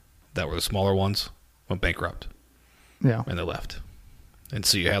area that were the smaller ones went bankrupt. Yeah. And they left. And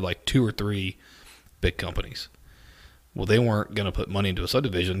so you had like 2 or 3 big companies. Well, they weren't going to put money into a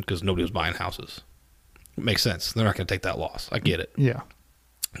subdivision because nobody was buying houses. It makes sense. They're not going to take that loss. I get it. Yeah.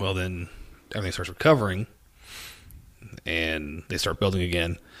 Well, then everything starts recovering, and they start building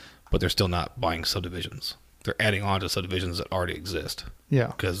again, but they're still not buying subdivisions. They're adding on to subdivisions that already exist. Yeah.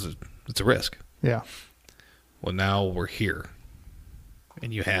 Because it's a risk. Yeah. Well, now we're here,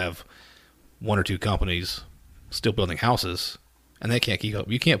 and you have 1 or 2 companies still building houses, and they can't keep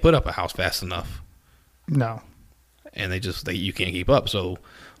up. You can't put up a house fast enough. No. And you can't keep up. So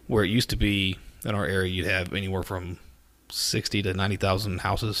where it used to be in our area, you'd have anywhere from 60 to 90,000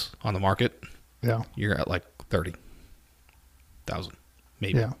 houses on the market. Yeah. You're at like 30,000,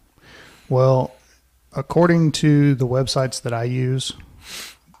 maybe. Yeah. Well, according to the websites that I use,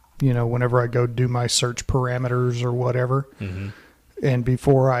 whenever I go do my search parameters or whatever, mm-hmm. and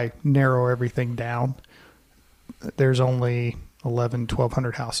before I narrow everything down, there's only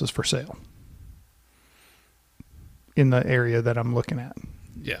 1,200 houses for sale in the area that I'm looking at.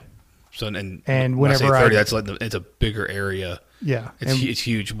 Yeah. So and whenever I say 30, that's like it's a bigger area. Yeah. It's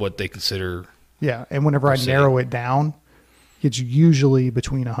huge what they consider. Yeah. And whenever I narrow it down, it's usually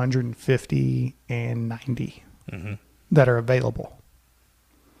between 150 and 90 mm-hmm. that are available.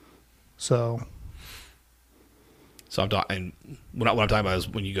 So I'm talking, and what I'm talking about is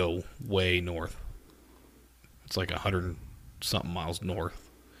when you go way north. It's like 100 something miles north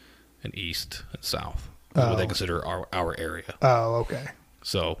and east and south. Is what they consider our area. Oh, okay.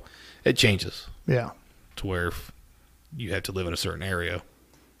 So it changes. Yeah. To where you have to live in a certain area.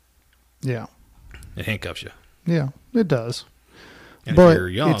 Yeah. It handcuffs you. Yeah, it does. And if you're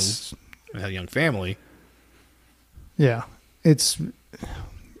young and have a young family. Yeah.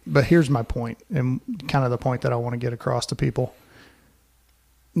 But here's my point, and kind of the point that I want to get across to people.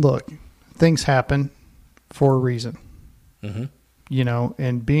 Look, things happen for a reason. Mm-hmm.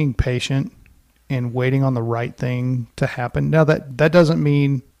 And being patient and waiting on the right thing to happen. Now that doesn't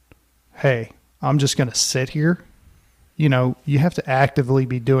mean, hey, I'm just going to sit here. You have to actively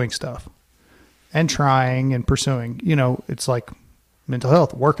be doing stuff and trying and pursuing. It's like mental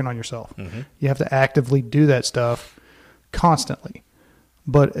health, working on yourself. Mm-hmm. You have to actively do that stuff constantly.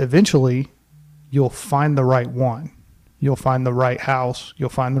 But eventually, you'll find the right one. You'll find the right house. You'll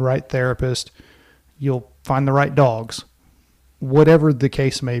find the right therapist. You'll find the right dogs. whatever the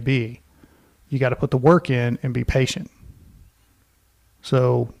case may be, you got to put the work in and be patient.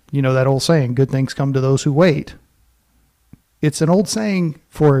 So, that old saying, good things come to those who wait. It's an old saying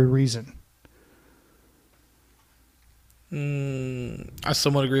for a reason. I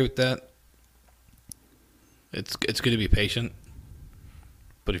somewhat agree with that. It's good to be patient,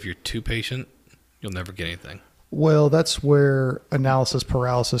 but if you're too patient, you'll never get anything. Well, that's where analysis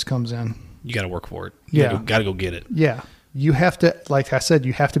paralysis comes in. You got to work for it. You got to go get it. Yeah. You have to, like I said,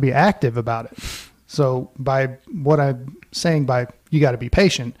 you have to be active about it. So by what I'm saying by you got to be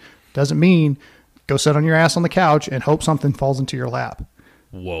patient doesn't mean go sit on your ass on the couch and hope something falls into your lap.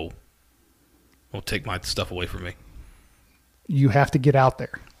 Whoa. Don't take my stuff away from me. You have to get out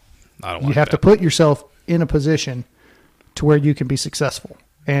there. I don't want You have that. to put yourself in a position to where you can be successful.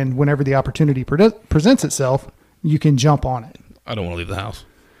 And whenever the opportunity presents itself, you can jump on it. I don't want to leave the house.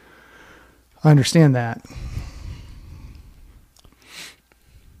 I understand that.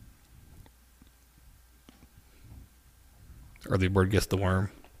 Early bird gets the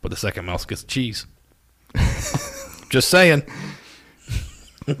worm, but the second mouse gets the cheese. Just saying.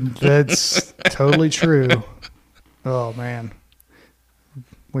 That's totally true. Oh, man.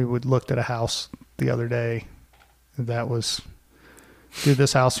 We looked at a house the other day. This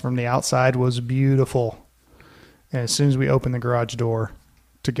house from the outside was beautiful. And as soon as we opened the garage door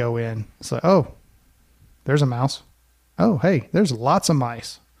to go in, it's like, oh, there's a mouse. Oh, hey, there's lots of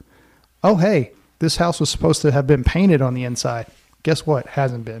mice. Oh, hey, this house was supposed to have been painted on the inside. Guess what?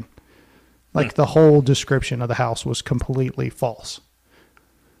 Hasn't been. Like the whole description of the house was completely false.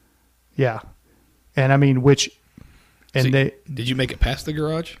 Yeah. And I mean, did you make it past the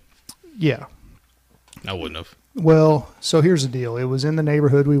garage? Yeah. I wouldn't have. Well, so here's the deal. It was in the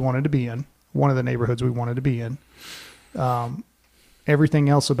neighborhood we wanted to be in. One of the neighborhoods we wanted to be in. Everything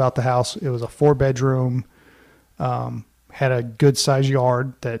else about the house, it was a 4-bedroom, had a good size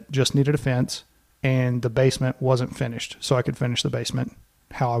yard that just needed a fence, and the basement wasn't finished. So I could finish the basement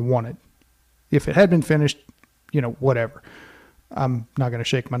how I wanted. If it had been finished, whatever. I'm not going to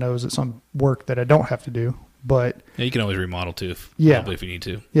shake my nose at some work that I don't have to do, but Yeah, you can always remodel too if you need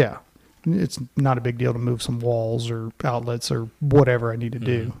to. Yeah. It's not a big deal to move some walls or outlets or whatever I need to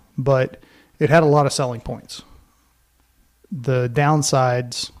do, but it had a lot of selling points. The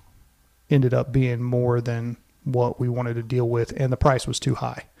downsides ended up being more than what we wanted to deal with, and the price was too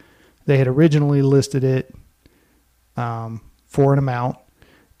high. They had originally listed it for an amount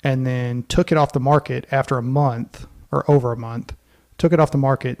and then took it off the market after a month or over a month, took it off the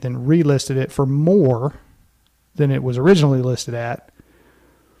market, then relisted it for more than it was originally listed at.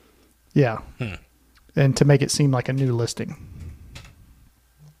 Yeah. And to make it seem like a new listing.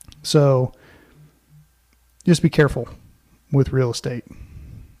 So just be careful with real estate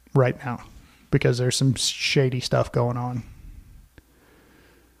right now because there's some shady stuff going on.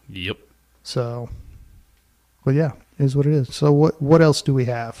 Yep. So, well, yeah, is what it is. So what else do we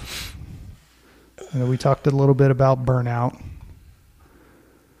have? We talked a little bit about burnout.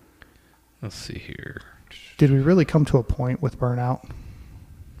 Let's see here. Did we really come to a point with burnout?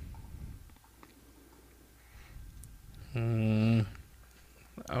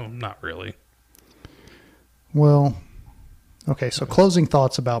 Oh, not really. Well, okay, so closing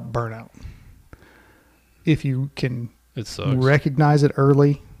thoughts about burnout. If you can It sucks. recognize it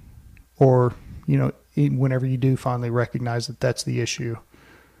early or, whenever you do finally recognize that that's the issue,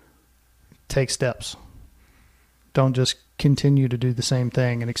 take steps. Don't just continue to do the same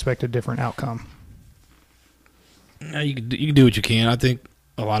thing and expect a different outcome. Yeah, you can do what you can. I think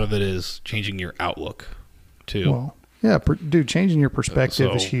a lot of it is changing your outlook too. Well, yeah, dude, changing your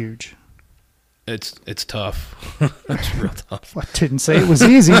perspective is So- huge. It's tough. It's real tough. I didn't say it was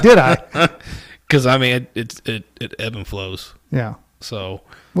easy, did I? Because I mean, it ebb and flows. Yeah. So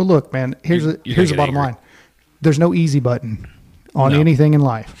Well, look, man, here's You're the gonna bottom get line. There's no easy button on No. anything in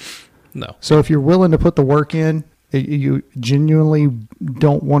life. no, So if you're willing to put the work in, you genuinely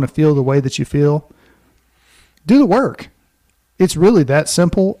don't want to feel the way that you feel, do the work. It's really that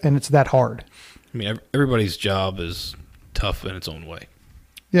simple and it's that hard. I mean everybody's job is tough in its own way.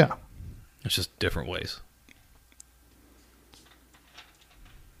 Yeah. It's just different ways.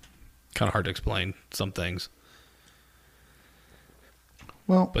 Kind of hard to explain some things,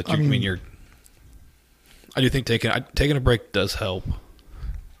 Well, but I do think taking a break does help.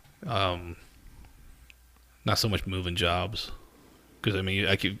 Not so much moving jobs, because I mean,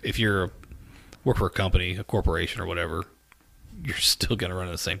 like if you're work for a company, a corporation, or whatever, you're still going to run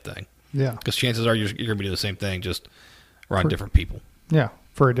into the same thing. yeah. Because chances are you're going to be doing the same thing, just around different people. Yeah.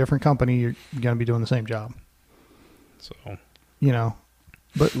 For a different company, you're going to be doing the same job. So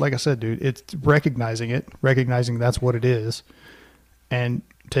But like I said, dude, it's recognizing that's what it is, and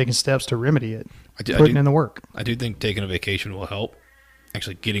taking steps to remedy it, I putting in the work. I do think taking a vacation will help.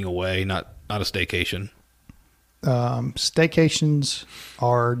 Actually getting away, not a staycation. Staycations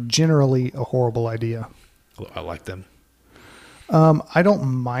are generally a horrible idea. I like them. I don't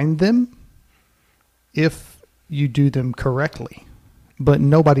mind them if you do them correctly, but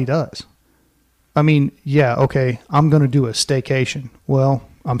nobody does. I mean, yeah, okay, I'm going to do a staycation. Well,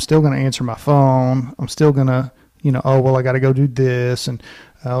 I'm still going to answer my phone. I'm still going to, oh, well, I got to go do this, and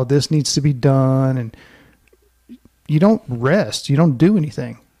oh, this needs to be done. And you don't rest. You don't do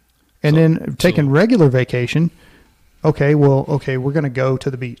anything. And then taking regular vacation, okay, we're going to go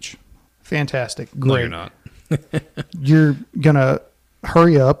to the beach. Fantastic. Great. No, you're not. You're going to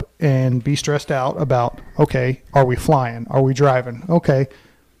hurry up and be stressed out about, okay, are we flying? Are we driving? Okay,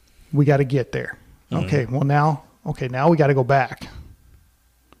 we got to get there. Mm-hmm. Okay, well now we got to go back.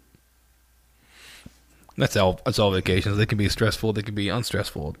 That's all vacations. They can be stressful. They can be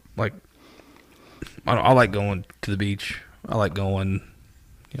unstressful. Like, I like going to the beach. I like going,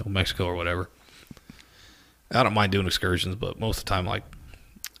 Mexico or whatever. I don't mind doing excursions, but most of the time, like,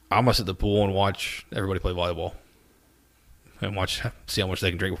 I'm going to sit at the pool and watch everybody play volleyball and see how much they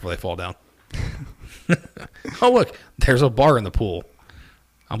can drink before they fall down. Oh, look, there's a bar in the pool.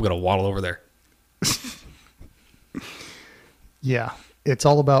 I'm going to waddle over there. Yeah, it's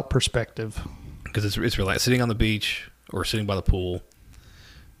all about perspective. Because it's sitting on the beach or sitting by the pool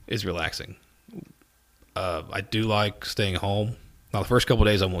is relaxing. I do like staying home. Now, the first couple of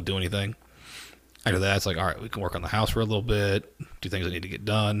days, I won't do anything. After that, it's like, all right, we can work on the house for a little bit, do things I need to get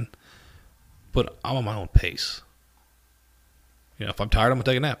done. But I'm on my own pace. If I'm tired, I'm going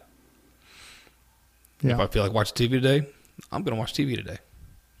to take a nap. Yeah. If I feel like watching TV today, I'm going to watch TV today.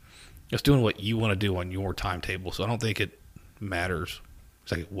 Just doing what you want to do on your timetable. So I don't think it matters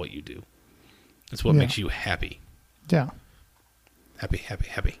exactly what you do. It's what makes you happy. Yeah. Happy.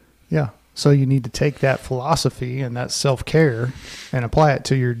 Yeah. So you need to take that philosophy and that self-care and apply it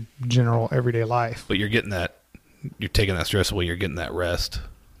to your general everyday life. But you're taking that stress away. You're getting that rest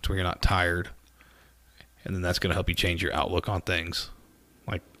to where you're not tired. And then that's going to help you change your outlook on things.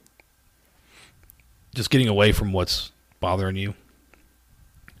 Like just getting away from what's bothering you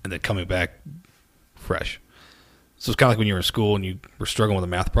and then coming back fresh. So it's kind of like when you were in school and you were struggling with a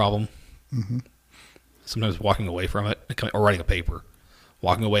math problem. Mm-hmm. Sometimes walking away from it or writing a paper,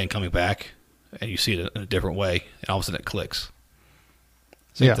 walking away and coming back, and you see it in a different way, and all of a sudden it clicks.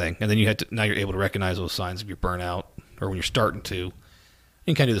 Same thing. And then now you're able to recognize those signs of your burnout, or when you're starting to, you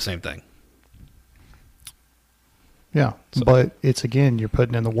can kind of do the same thing. Yeah, but it's, again, you're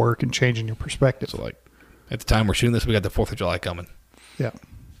putting in the work and changing your perspective. So, like, at the time we're shooting this, we got the 4th of July coming. Yeah.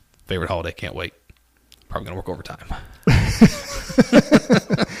 Favorite holiday, can't wait. Probably going to work overtime.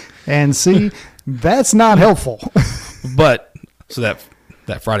 And see, that's not helpful. But, so that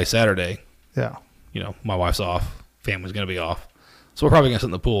Friday, Saturday, yeah, my wife's off, family's going to be off. So we're probably going to sit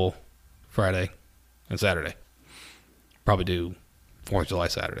in the pool Friday and Saturday. Probably do 4th of July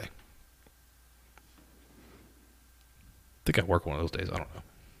Saturday. I think I work one of those days. I don't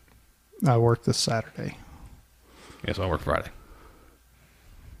know. I work this Saturday. Yeah, so I work Friday.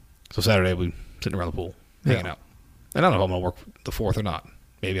 So Saturday we sitting around the pool, hanging out. And I don't know if I'm going to work the 4th or not.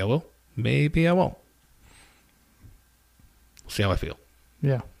 Maybe I will. Maybe I won't. We'll see how I feel.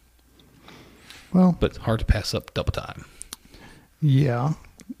 Yeah. Well, but it's hard to pass up double time. Yeah,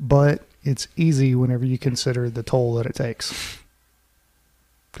 but it's easy whenever you consider the toll that it takes.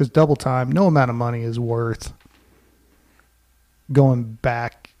 Because double time, no amount of money is worth going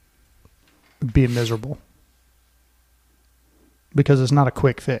back being miserable. Because it's not a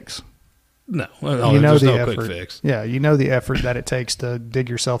quick fix. No, there's no quick fix. Yeah, you know the effort that it takes to dig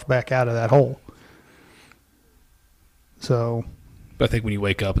yourself back out of that hole. So, but I think when you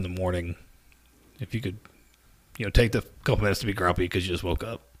wake up in the morning, if you could, take the couple minutes to be grumpy because you just woke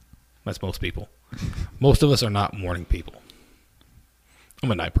up. That's most people. Most of us are not morning people.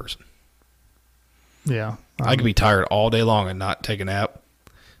 I'm a night person. Yeah. I could be tired all day long and not take a nap.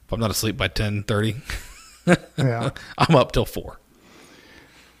 If I'm not asleep by 10:30, yeah, I'm up till 4.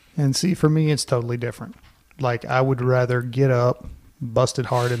 And see, for me, it's totally different. Like, I would rather get up, busted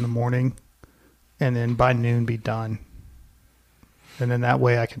hard in the morning, and then by noon be done. And then that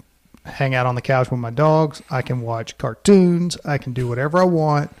way I can hang out on the couch with my dogs. I can watch cartoons. I can do whatever I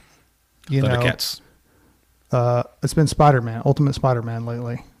want. Thundercats. It's been Spider-Man, Ultimate Spider-Man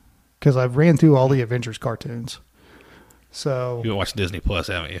lately, because I've ran through all the Avengers cartoons. So you watched Disney Plus,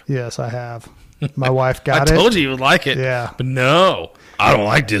 haven't you? Yes, I have. My wife got it. I told you would like it. Yeah. But no, I don't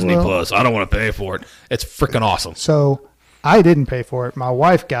like Disney Plus. I don't want to pay for it. It's freaking awesome. So I didn't pay for it. My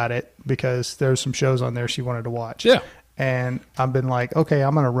wife got it because there's some shows on there she wanted to watch. Yeah. And I've been like, okay,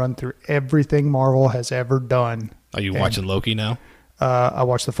 I'm going to run through everything Marvel has ever done. Are you watching Loki now? I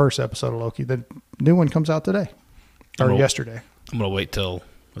watched the first episode of Loki. The new one comes out today or yesterday. I'm going to wait till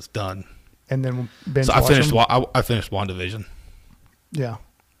it's done. And then binge so watch I finished WandaVision. Yeah.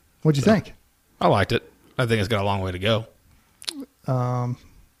 What'd you think? I liked it. I think it's got a long way to go.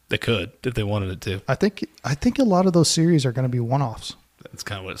 They could if they wanted it to. I think a lot of those series are going to be one-offs. That's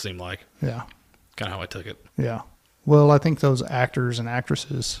kind of what it seemed like. Yeah. Kind of how I took it. Yeah. Well, I think those actors and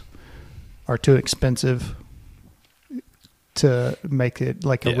actresses are too expensive to make it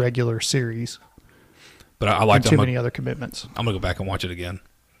like a regular series. But I like too many other commitments. I'm going to go back and watch it again.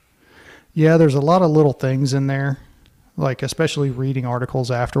 Yeah, there's a lot of little things in there, like especially reading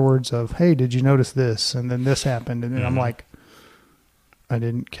articles afterwards of, hey, did you notice this? And then this happened. And then I'm like, I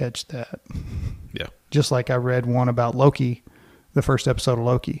didn't catch that. Yeah. Just like I read one about Loki, the first episode of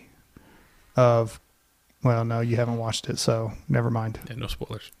Loki well, no, you haven't watched it, so never mind. Yeah, no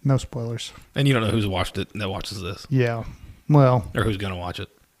spoilers. No spoilers. And you don't know who's watched it that watches this. Yeah. Well. Or who's going to watch it.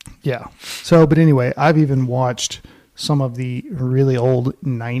 Yeah. So, but anyway, I've even watched some of the really old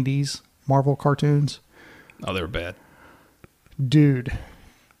 90s Marvel cartoons. Oh, they were bad. Dude.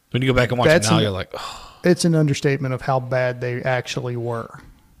 When you go back and watch it now, you're like, oh. It's an understatement of how bad they actually were.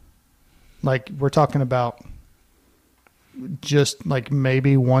 Like, we're talking about just like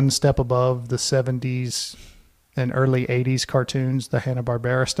maybe one step above the 70s and early 80s cartoons, the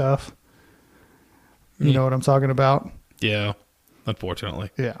Hanna-Barbera stuff. You know what I'm talking about? Yeah, unfortunately.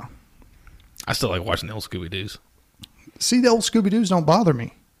 Yeah. I still like watching the old Scooby-Doos. See, the old Scooby-Doos don't bother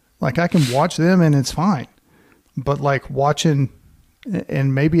me. Like, I can watch them and it's fine. But like watching,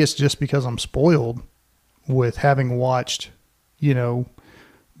 and maybe it's just because I'm spoiled with having watched, the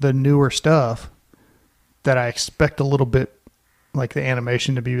newer stuff, that I expect a little bit, like the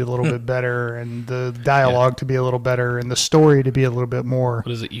animation to be a little bit better and the dialogue to be a little better and the story to be a little bit more.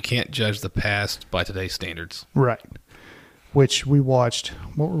 What is it? You can't judge the past by today's standards. Right. Which we watched.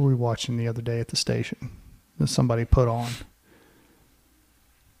 What were we watching the other day at the station that somebody put on?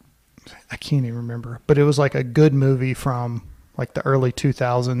 I can't even remember. But it was like a good movie from like the early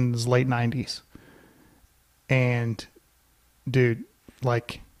 2000s, late 90s. And, dude,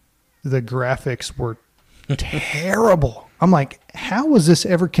 like the graphics were terrible. I'm like, how was this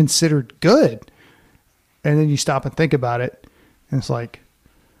ever considered good? And then you stop and think about it, and it's like,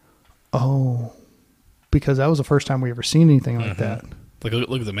 oh, because that was the first time we ever seen anything like that. Like,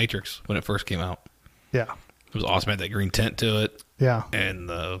 look at The Matrix when it first came out. Yeah. It was awesome. It had that green tint to it. Yeah. And,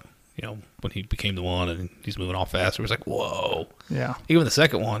 when he became the one and he's moving all fast, it was like, whoa. Yeah. Even the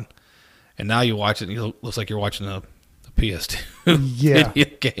second one. And now you watch it and it looks like you're watching a PS2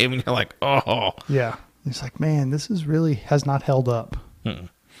 video game, and you're like, oh. Yeah. It's like, man, this is really has not held up.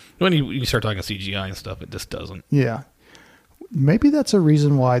 When you start talking CGI and stuff, it just doesn't. Yeah. Maybe that's a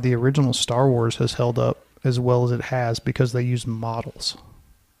reason why the original Star Wars has held up as well as it has, because they use models.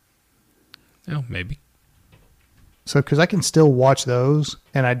 Yeah, maybe. So, because I can still watch those,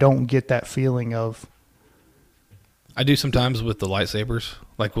 and I don't get that feeling of... I do sometimes with the lightsabers,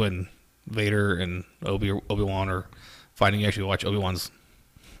 like when Vader and Obi-Wan are fighting. You actually watch Obi-Wan's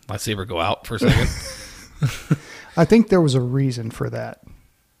lightsaber go out for a second. I think there was a reason for that.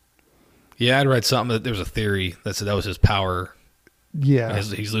 Yeah, I'd read something that there was a theory that said that was his power. Yeah.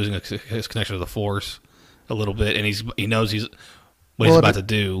 He's losing his connection to the Force a little bit, and he knows what he's about to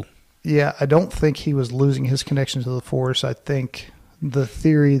do. Yeah, I don't think he was losing his connection to the Force. I think the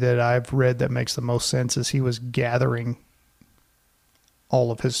theory that I've read that makes the most sense is he was gathering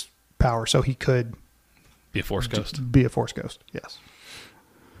all of his power so he could be a Force ghost. Be a Force ghost, yes.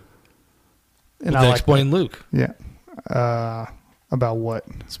 And I explain that. Luke. Yeah. About what?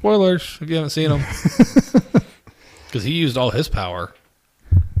 Spoilers if you haven't seen him. Because he used all his power.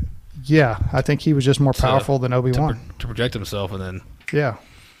 Yeah, I think he was just more powerful than Obi-Wan. To project himself, and then... Yeah.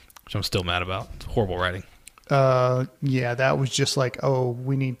 Which I'm still mad about. It's horrible writing. Yeah, that was just like, oh,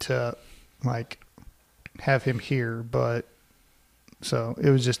 we need to, like, have him here, but... So, it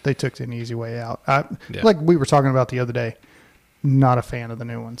was just, they took an easy way out. Like we were talking about the other day, not a fan of the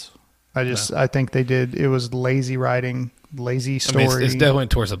new ones. I think they did, it was lazy writing, lazy story. I mean, it's definitely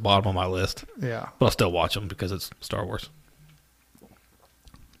towards the bottom of my list. Yeah. But I'll still watch them because it's Star Wars.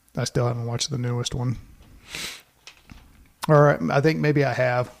 I still haven't watched the newest one. All right, I think maybe I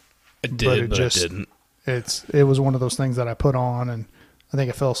have. I did, but I didn't. It was one of those things that I put on, and I think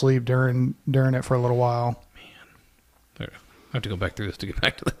I fell asleep during it for a little while. Man. I have to go back through this to get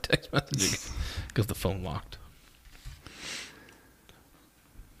back to the text messaging because the phone locked.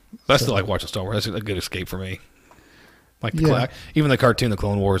 But I still like watching Star Wars. That's a good escape for me. Like even the cartoon, The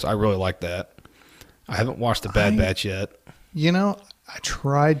Clone Wars, I really like that. I haven't watched the Bad Batch yet. You know, I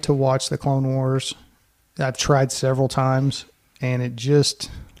tried to watch the Clone Wars. I've tried several times, and it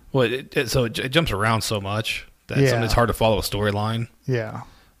just... Well, it jumps around so much that it's hard to follow a storyline. Yeah.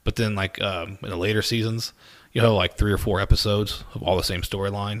 But then, like, in the later seasons, you have, like, 3 or 4 episodes of all the same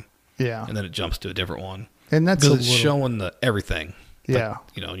storyline. Yeah. And then it jumps to a different one. And that's because it's showing everything. Yeah. Like,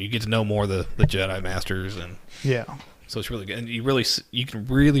 you know, you get to know more of the Jedi Masters. And yeah. So it's really good. And you can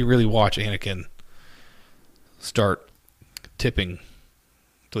really, really watch Anakin start tipping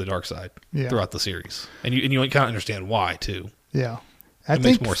to the dark side throughout the series. And you kind of understand why, too. Yeah. It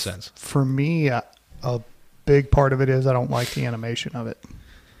makes more sense. For me, a big part of it is I don't like the animation of it.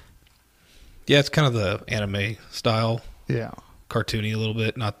 Yeah, it's kind of the anime style. Yeah. Cartoony a little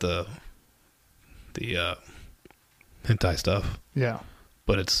bit, not the hentai stuff. Yeah.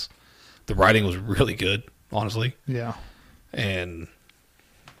 But the writing was really good, honestly. Yeah. And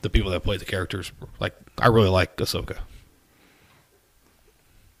the people that played the characters, like, I really like Ahsoka.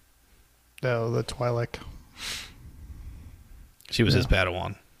 No, the Twi'lek. She was his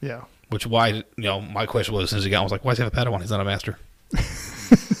Padawan. Yeah. Which my question was, since he got, I was like, why does he have a Padawan? He's not a master.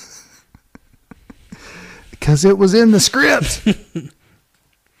 Because it was in the script.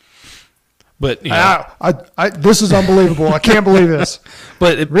 But this is unbelievable. I can't believe this.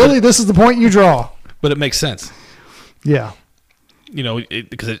 This is the point you draw. But it makes sense. Yeah. You know,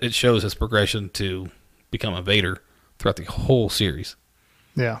 because it shows his progression to become a Vader throughout the whole series.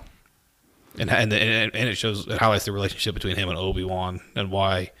 Yeah. And it highlights the relationship between him and Obi-Wan and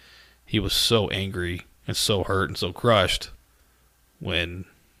why he was so angry and so hurt and so crushed when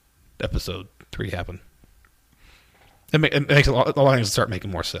Episode 3 happened. It makes a lot of things start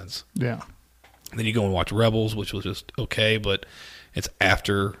making more sense. Yeah. And then you go and watch Rebels, which was just okay, but it's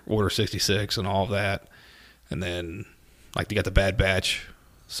after Order 66 and all of that. And then, like, you got the Bad Batch,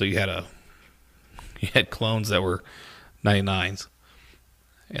 so you had clones that were 99s.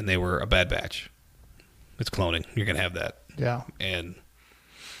 And they were a Bad Batch. It's cloning. You're going to have that. Yeah. And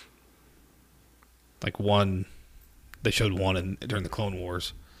like they showed one during the Clone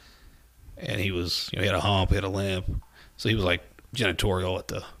Wars. And he had a hump, he had a limp. So he was like janitorial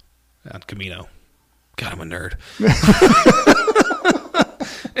on Camino. God, I'm a nerd.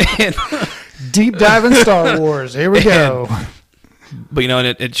 And deep dive in Star Wars. Here we go. But, and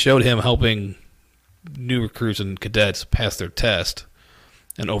it showed him helping new recruits and cadets pass their test.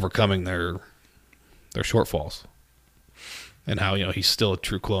 And overcoming their shortfalls, and how he's still a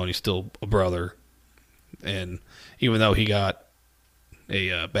true clone, he's still a brother, and even though he got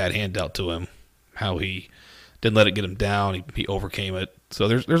a bad hand dealt to him, how he didn't let it get him down, he overcame it. So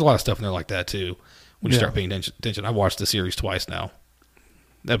there's a lot of stuff in there like that too. When you start paying attention, I watched the series twice now.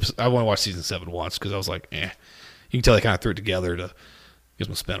 I want to watch season 7 once because I was like, You can tell they kind of threw it together to give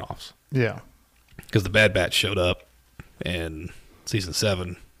some spinoffs. Yeah, because the Bad Batch showed up and. Season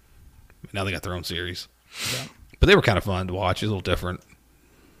 7. Now they got their own series. Yeah. But they were kind of fun to watch. It's a little different.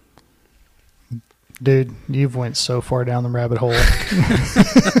 Dude, you've went so far down the rabbit hole. We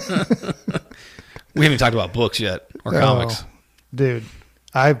haven't even talked about books yet or comics. Dude,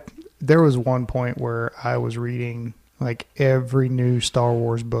 there was one point where I was reading like every new Star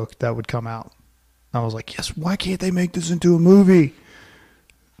Wars book that would come out. I was like, yes, why can't they make this into a movie?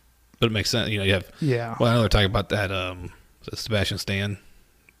 But it makes sense. You have... Yeah. Well, I know they're talking about that... Sebastian Stan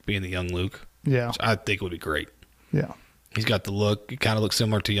being the young Luke. Yeah. Which I think would be great. Yeah. He's got the look. He kind of looks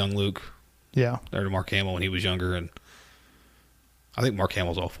similar to young Luke. Yeah. Or to Mark Hamill when he was younger. And I think Mark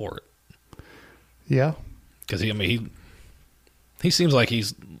Hamill's all for it. Yeah. Because he seems like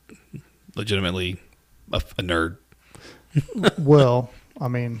he's legitimately a nerd. Well, I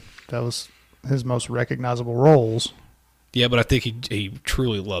mean, that was his most recognizable roles. Yeah, but I think he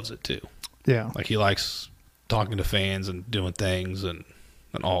truly loves it too. Yeah. Like he likes... talking to fans and doing things and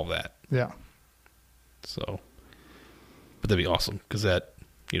all of that. Yeah. So, but that'd be awesome because The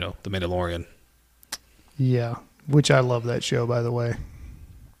Mandalorian. Yeah, which I love that show, by the way.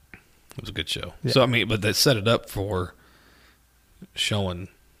 It was a good show. Yeah. So, but that set it up for showing.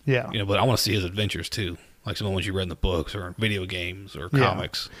 Yeah. But I want to see his adventures too, like some of the ones you read in the books or in video games or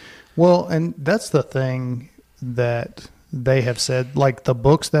comics. Well, and that's the thing that they have said, like the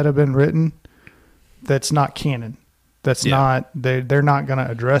books that have been written. That's not canon. That's not, they're not going to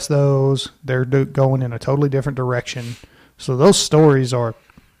address those. They're going in a totally different direction. So those stories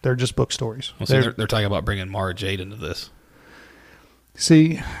they're just book stories. Well, they're talking about bringing Mara Jade into this.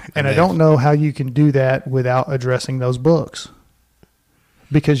 See, and I don't know how you can do that without addressing those books.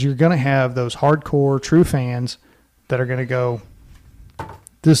 Because you're going to have those hardcore true fans that are going to go,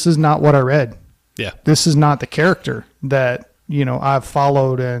 this is not what I read. Yeah. This is not the character that, I've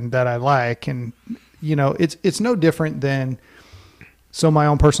followed and that I like. And, it's no different than, so my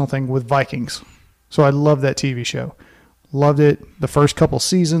own personal thing with Vikings. So I love that TV show. Loved it. The first couple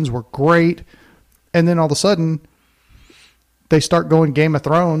seasons were great. And then all of a sudden they start going Game of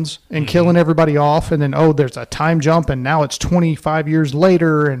Thrones and killing everybody off. And then, there's a time jump and now it's 25 years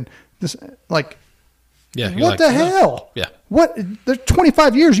later. And this, like, what the hell? Yeah. What? There's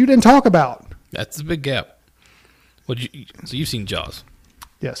 25 years you didn't talk about. That's a big gap. So you've seen Jaws.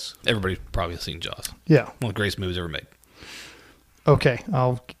 Yes. Everybody probably has seen Jaws. Yeah. One of the greatest movies ever made. Okay.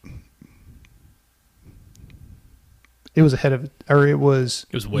 It was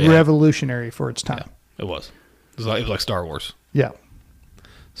it was way revolutionary for its time. Yeah, it was. It was like Star Wars. Yeah.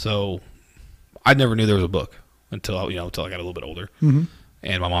 So I never knew there was a book until I got a little bit older. Mm-hmm.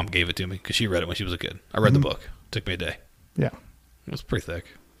 And my mom gave it to me because she read it when she was a kid. I read the book. It took me a day. Yeah. It was pretty thick,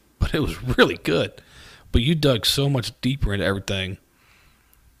 but it was really good. But you dug so much deeper into everything.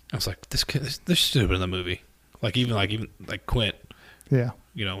 I was like, this should have been in the movie. Even Quint. Yeah.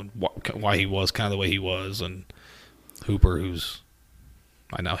 Why he was kind of the way he was, and Hooper, who's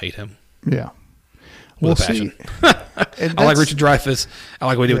I now hate him. Yeah. With a passion. I like Richard Dreyfuss. I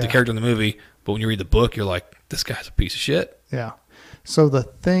like what he did with the character in the movie. But when you read the book, you're like, this guy's a piece of shit. Yeah. So the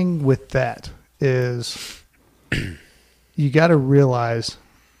thing with that is you got to realize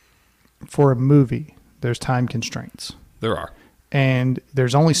for a movie, there's time constraints. There are. And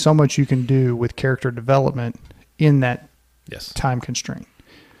there's only so much you can do with character development in that time constraint.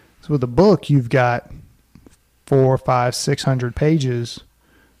 So with a book, you've got 400, 500, 600 pages.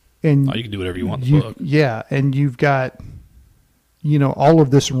 And you can do whatever you want in the book. Yeah. And you've got, all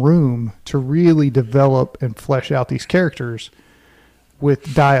of this room to really develop and flesh out these characters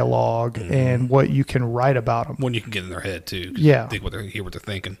with dialogue and what you can write about them. When you can get in their head, too. Yeah. Hear what they're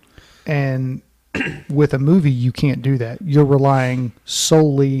thinking. And with a movie, you can't do that. You're relying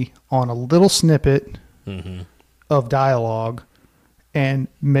solely on a little snippet of dialogue, and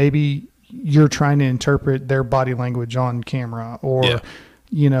maybe you're trying to interpret their body language on camera or,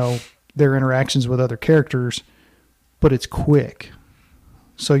 their interactions with other characters, but it's quick.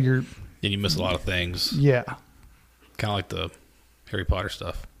 So and you miss a lot of things. Yeah. Kind of like the Harry Potter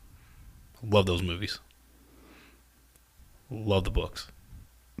stuff. Love those movies. Love the books.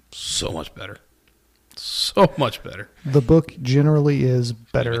 So much better. So much better. The book generally is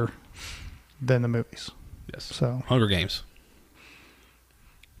better than the movies. Yes. So Hunger Games.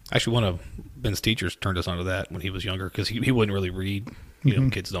 Actually, one of Ben's teachers turned us onto that when he was younger because he wouldn't really read.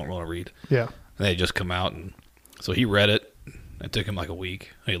 Kids don't want to read. Yeah. And they had just come out, and so he read it. It took him like a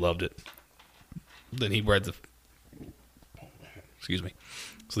week. He loved it. Then he read excuse me.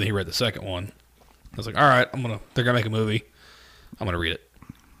 So then he read the second one. I was like, all right, they're gonna make a movie. I'm gonna read it.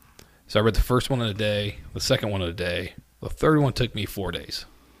 So I read the first one in a day, the second one in a day. The third one took me 4 days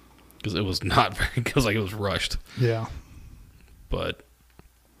because it was not very. It was like it was rushed. Yeah. But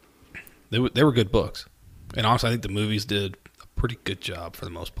they were good books, and honestly, I think the movies did a pretty good job for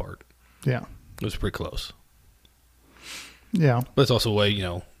the most part. Yeah. It was pretty close. Yeah. But it's also a way,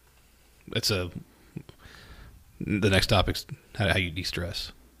 the next topic's how you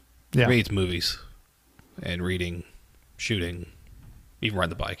de-stress. Yeah. For me, it's movies and reading, shooting, even riding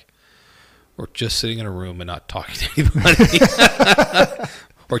the bike. Or just sitting in a room and not talking to anybody.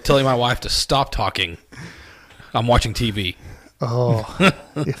 Or telling my wife to stop talking. I'm watching TV. Oh,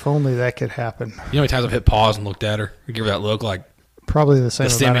 if only that could happen. You know how many times I've hit pause and looked at her and give her that look like probably the same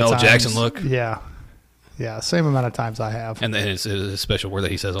Samuel L. Jackson look? Yeah. Yeah, same amount of times I have. And then it's a special word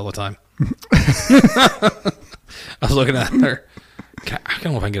that he says all the time. I was looking at her. I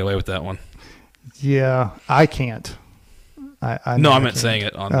don't know if I can get away with that one. Yeah, I can't. I meant saying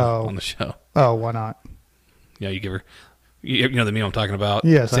it on the show. Oh, why not? Yeah, you give her, the meme I'm talking about.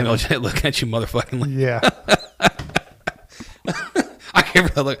 Yes, Samuel L. Jackson looking at you, motherfucking. Yeah. I give her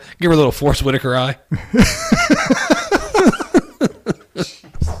that look. Give her a little Forrest Whitaker eye.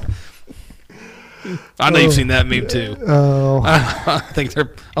 I know you've seen that meme too. Oh, I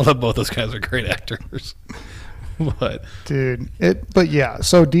love both those guys. Are great actors. But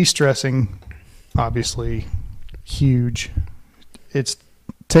so de-stressing, obviously, huge. It's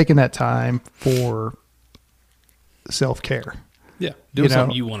taking that time for self-care. Yeah, doing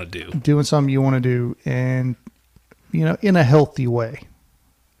something you want to do. Doing something you want to do, and in a healthy way.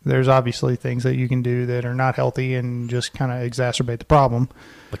 There's obviously things that you can do that are not healthy and just kind of exacerbate the problem.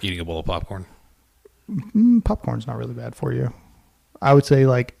 Like eating a bowl of popcorn. Popcorn's not really bad for you. I would say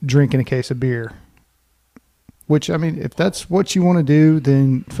like drinking a case of beer. Which, I mean, if that's what you want to do,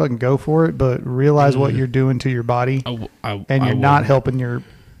 then fucking go for it. But realize what you're doing to your body, and you're not helping your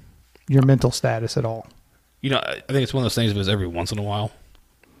mental status at all. I think it's one of those things. If it's every once in a while,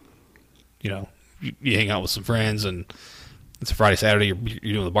 you hang out with some friends, and it's a Friday, Saturday, you're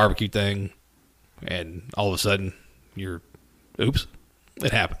doing the barbecue thing, and all of a sudden, oops,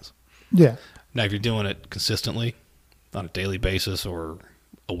 it happens. Yeah. Now, if you're doing it consistently on a daily basis or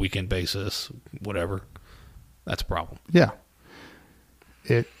a weekend basis, whatever, that's a problem. Yeah.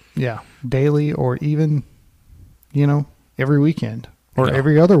 Daily or even, every weekend or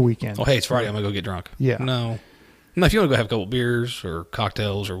every other weekend. Oh, hey, it's Friday. I'm going to go get drunk. Yeah. No, if you want to go have a couple beers or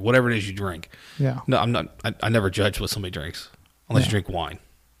cocktails or whatever it is you drink. Yeah. No, I'm not. I never judge what somebody drinks unless you drink wine.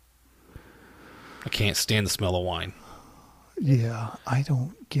 I can't stand the smell of wine. Yeah, I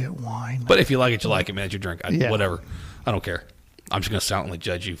don't get wine. But if you like it, you like it, man. It's your drink. Yeah. Whatever. I don't care. I'm just going to silently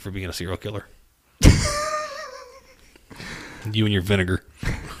judge you for being a serial killer. You and your vinegar.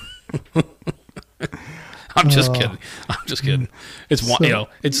 I'm just kidding. It's wine,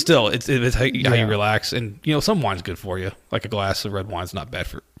 it's still it's how you relax, and some wine's good for you. Like a glass of red wine's not bad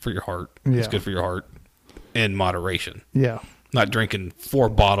for your heart. Yeah. It's good for your heart in moderation. Yeah. Not drinking 4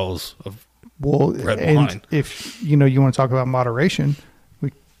 bottles of red and wine. If you want to talk about moderation,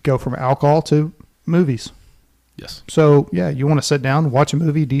 we go from alcohol to movies. Yes. So you want to sit down, watch a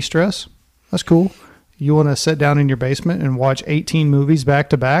movie, de-stress. That's cool. You want to sit down in your basement and watch 18 movies back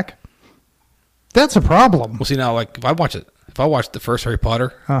to back. That's a problem. Well, see now, like if I watch the first Harry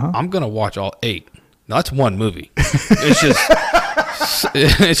Potter, I'm gonna watch all 8. Now that's one movie. It's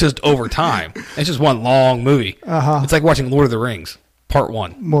just over time. It's just one long movie. It's like watching Lord of the Rings Part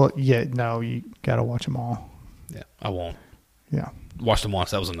 1. Well, no, you got to watch them all. Yeah, I won't. Yeah, watched them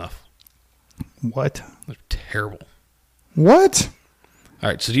once. That was enough. What? They're terrible. What? All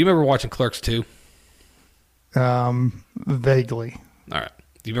right. So do you remember watching Clerks 2? Vaguely. All right.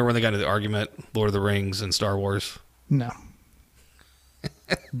 Do you remember when they got into the argument, Lord of the Rings and Star Wars? No.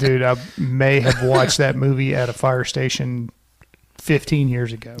 Dude, I may have watched that movie at a fire station 15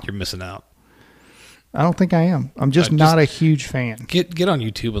 years ago. You're missing out. I don't think I am. I'm just not a huge fan. Get on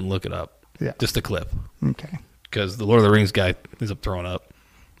YouTube and look it up. Yeah. Just the clip. Okay. Because the Lord of the Rings guy ends up throwing up.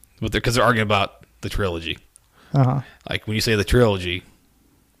 Because they're arguing about the trilogy. Like when you say the trilogy,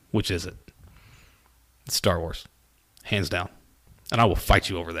 which is it? It's Star Wars. Hands down. And I will fight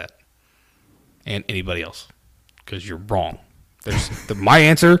you over that. And anybody else. Because you're wrong. There's my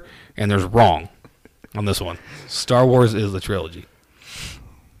answer, and there's wrong on this one. Star Wars is the trilogy.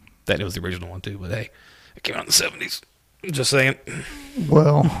 That was the original one, too. But hey, it came out in the 70s. Just saying.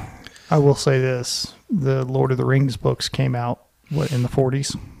 Well, I will say this. The Lord of the Rings books came out, in the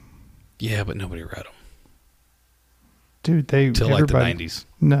 40s? Yeah, but nobody read them. Dude, till like the 90s.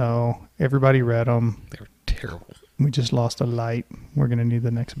 No, everybody read them. They were terrible. We just lost a light. We're going to need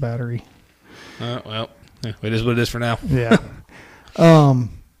the next battery. Well, it is what it is for now. Yeah.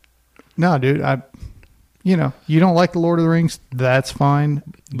 No, dude, you don't like the Lord of the Rings, that's fine.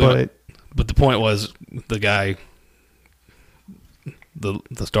 But the point was the guy,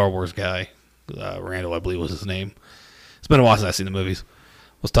 the Star Wars guy, Randall, I believe was his name. It's been a while since I've seen the movies.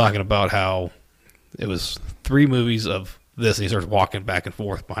 Was talking about how it was 3 movies of this, and he starts walking back and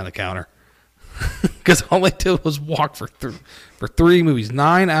forth behind the counter. Because all they did was walk for 3 movies,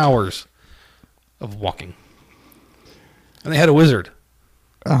 9 hours of walking. And they had a wizard.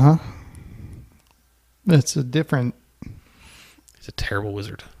 It's a different... He's a terrible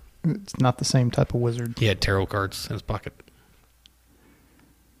wizard. It's not the same type of wizard. He had tarot cards in his pocket.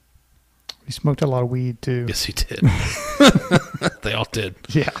 He smoked a lot of weed, too. Yes, he did. They all did.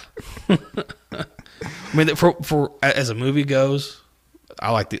 Yeah. I mean, for as a movie goes,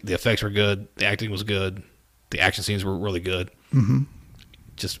 I like the effects were good. The acting was good. The action scenes were really good. Mm-hmm.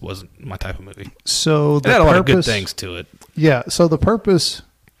 Just wasn't my type of movie. So it had a lot of good things to it. Yeah. So the purpose,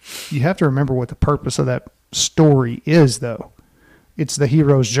 you have to remember what the purpose of that story is, though. It's the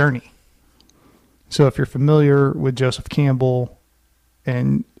hero's journey. So if you're familiar with Joseph Campbell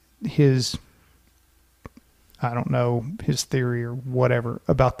and his, I don't know, his theory or whatever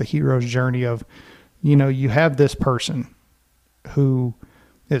about the hero's journey of, you have this person who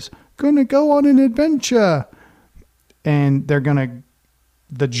is going to go on an adventure and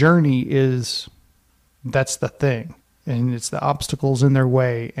the journey is, that's the thing. And it's the obstacles in their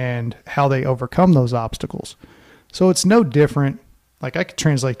way and how they overcome those obstacles. So it's no different. Like I could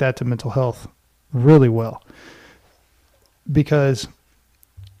translate that to mental health really well because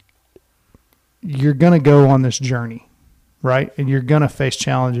you're going to go on this journey, right? And you're going to face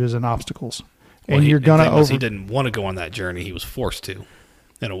challenges and obstacles. And you're going to he didn't want to go on that journey. He was forced to,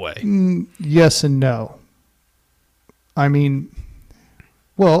 in a way. Yes and no. I mean,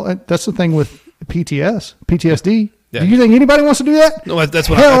 well, that's the thing with PTSD. Yeah. Do you think anybody wants to do that? No, that's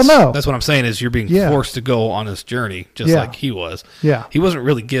what no. That's what I'm saying is you're being forced to go on this journey, just like he was. Yeah. He wasn't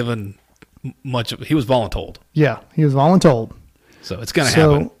really given he was voluntold. Yeah, he was voluntold. So it's going to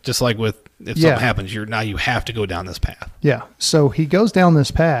happen. Just like if something happens, you have to go down this path. Yeah. So he goes down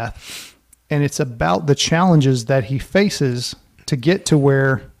this path, and it's about the challenges that he faces to get to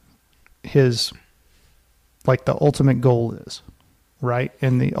where his, like, the ultimate goal is, right?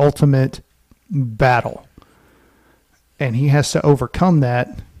 And the ultimate battle. And he has to overcome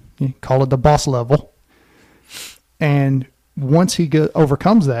that. You call it the boss level. And once he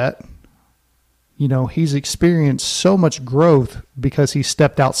overcomes that, he's experienced so much growth because he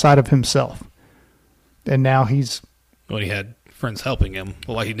stepped outside of himself. And now he had friends helping him,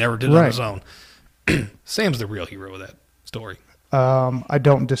 like he never did on his own. Sam's the real hero of that story. I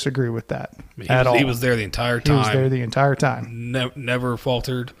don't disagree with that at all. He was there the entire time. He was there the entire time. Never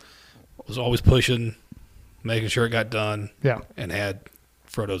faltered. Was always pushing, making sure it got done. Yeah. And had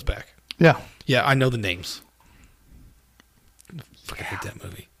Frodo's back. Yeah. Yeah, I know the names. I fucking hate that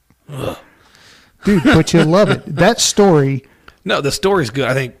movie. Ugh. Dude, but you love it. That story. No, the story's good.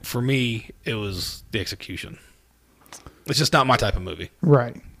 I think for me, it was the execution. It's just not my type of movie.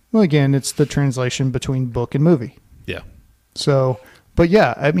 Right. Well, again, it's the translation between book and movie. Yeah. So, but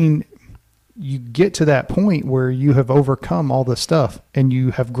yeah, I mean, you get to that point where you have overcome all this stuff and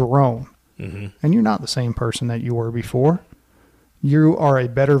you have grown. Mm-hmm. And you're not the same person that you were before. You are a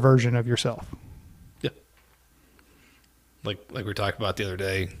better version of yourself. Yeah. Like we were talking about the other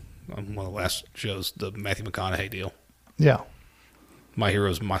day on one of the last shows, the Matthew McConaughey deal. Yeah. My hero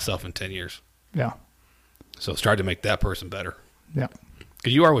is myself in 10 years. Yeah. So it's tried to make that person better. Yeah.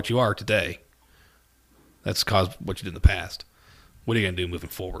 Because you are what you are today. That's caused what you did in the past. What are you going to do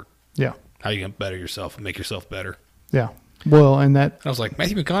moving forward? Yeah. How are you going to better yourself and make yourself better? Yeah. Well, and I was like,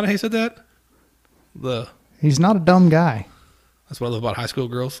 Matthew McConaughey said that? He's not a dumb guy. That's what I love about high school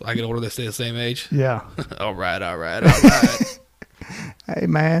girls. I get older, they stay the same age. Yeah. All right. Hey,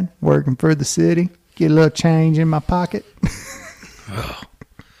 man, working for the city. Get a little change in my pocket. Oh.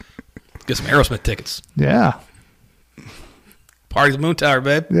 Get some Aerosmith tickets. Yeah. Party's Moon Tower,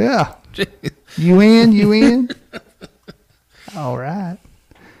 babe. Yeah. You in? All right.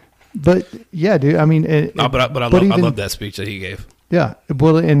 But, yeah, dude, I mean. I love that speech that he gave. Yeah.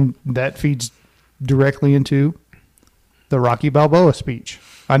 Well, and that feeds directly into the Rocky Balboa speech.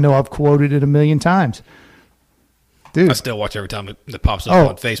 I know I've quoted it a million times. Dude. I still watch every time it pops up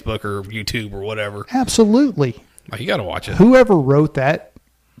on Facebook or YouTube or whatever. Absolutely. Like, you got to watch it. Whoever wrote that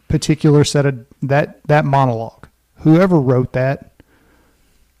particular set of that monologue, whoever wrote that,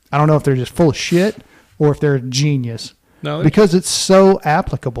 I don't know if they're just full of shit or if they're a genius. No, because it's so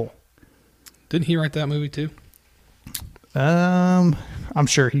applicable. Didn't he write that movie too? I'm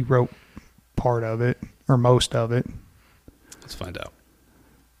sure he wrote part of it or most of it. Let's find out.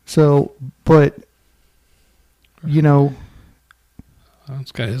 So, but it's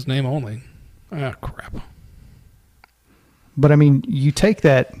got his name only. Ah, crap. But I mean, you take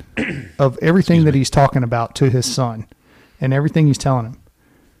that of everything that he's talking about to his son and everything he's telling him.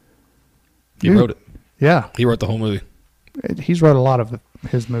 He wrote it. Yeah. He wrote the whole movie. He's wrote a lot of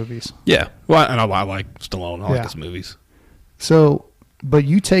his movies. Yeah. Well, and I like Stallone. I like his movies. So, but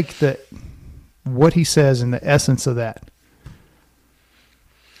you take what he says and the essence of that,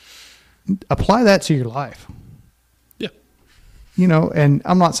 apply that to your life. Yeah. And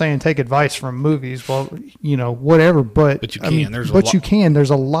I'm not saying take advice from movies, well, whatever, but you can. There's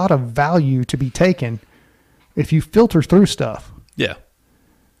a lot of value to be taken if you filter through stuff. Yeah.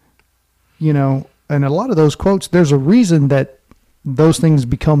 And a lot of those quotes, there's a reason that those things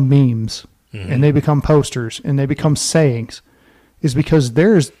become memes and they become posters and they become sayings, is because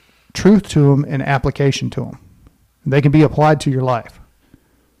there's truth to them and application to them. They can be applied to your life.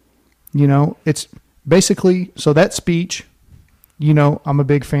 It's basically, so that speech, I'm a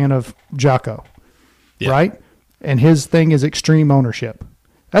big fan of Jocko, right? And his thing is extreme ownership.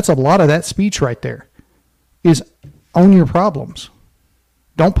 That's a lot of that speech right there, is own your problems.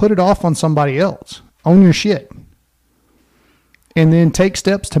 Don't put it off on somebody else. Own your shit. And then take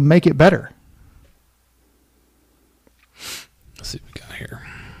steps to make it better. Let's see what we got here.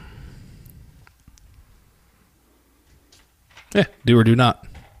 Yeah, do or do not.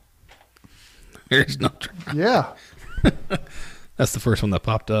 There's no try. Yeah. That's the first one that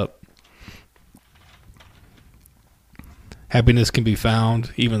popped up. Happiness can be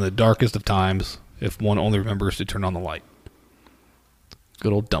found even in the darkest of times if one only remembers to turn on the light.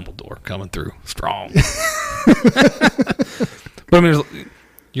 Good old Dumbledore coming through strong. But I mean,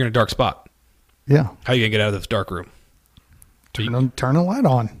 you're in a dark spot. Yeah. How are you going to get out of this dark room? Turn the light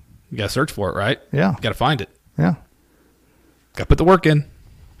on. You got to search for it, right? Yeah. You got to find it. Yeah. Got to put the work in.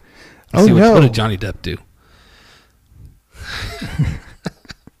 What did Johnny Depp do?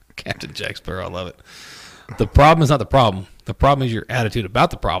 Captain Jack Sparrow, I love it. The problem is not the problem. The problem is your attitude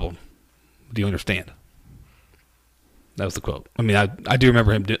about the problem. Do you understand? That was the quote. I mean, I do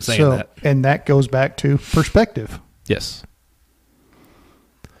remember him saying that. And that goes back to perspective. Yes.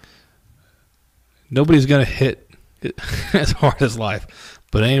 Nobody's going to hit as hard as life,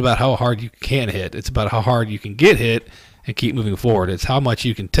 but it ain't about how hard you can hit. It's about how hard you can get hit and keep moving forward. It's how much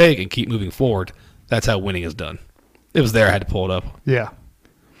you can take and keep moving forward. That's how winning is done. It was there. I had to pull it up. Yeah.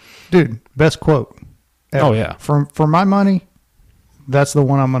 Dude, best quote ever. Oh, yeah. For my money, that's the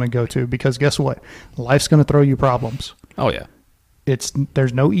one I'm going to go to, because guess what? Life's going to throw you problems. Oh, yeah.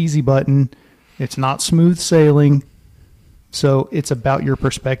 There's no easy button. It's not smooth sailing. So it's about your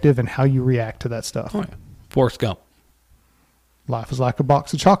perspective and how you react to that stuff. Oh, yeah. Forrest Gump. Life is like a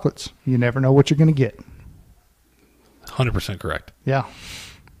box of chocolates. You never know what you're going to get. 100% correct. Yeah.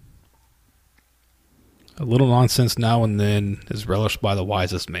 A little nonsense now and then is relished by the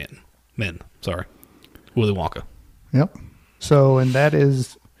wisest men. Willy Wonka. Yep. So, and that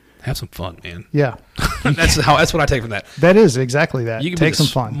is... Have some fun, man. Yeah. That's what I take from that. That is exactly that. You can take be some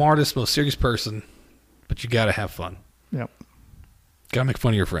the fun. Smartest, most serious person, but you got to have fun. Yep. Got to make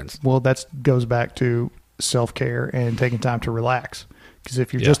fun of your friends. Well, that goes back to self-care and taking time to relax. Because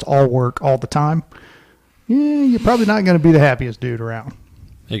if you're just all work all the time, you're probably not going to be the happiest dude around.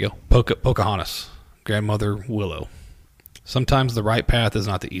 There you go. Pocahontas, Grandmother Willow. Sometimes the right path is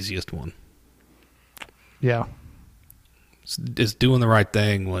not the easiest one. Yeah. It's doing the right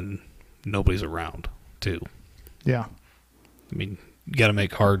thing when nobody's around, too. Yeah. I mean, you got to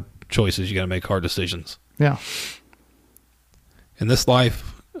make hard choices. You got to make hard decisions. Yeah. In this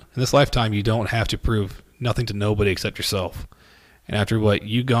lifetime, you don't have to prove nothing to nobody except yourself. And after what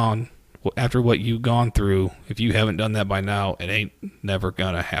you've gone through, if you haven't done that by now, it ain't never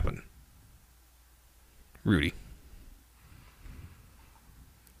gonna happen. Rudy.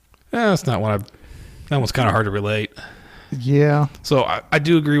 That's not what that one's kind of hard to relate. Yeah. So I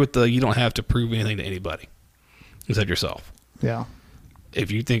do agree with you don't have to prove anything to anybody except yourself. Yeah.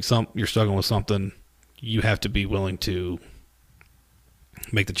 If you think you're struggling with something, you have to be willing to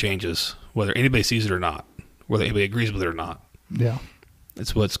make the changes, whether anybody sees it or not, whether anybody agrees with it or not. Yeah.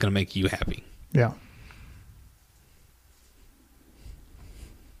 It's what's going to make you happy. Yeah.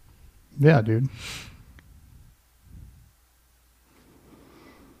 Yeah, dude.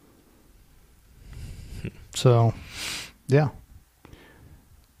 So, yeah.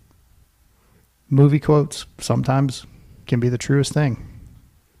 Movie quotes sometimes can be the truest thing.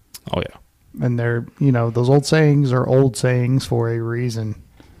 Oh, yeah. And they're, those old sayings are old sayings for a reason,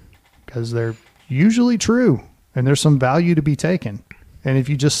 because they're usually true and there's some value to be taken. And if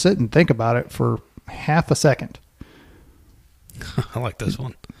you just sit and think about it for half a second. I like this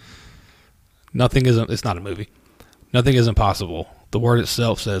one. It's not a movie. Nothing is impossible. The word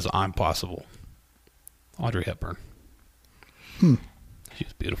itself says, I'm possible. Audrey Hepburn. She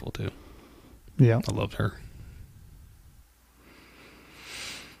was beautiful too. Yeah. I loved her.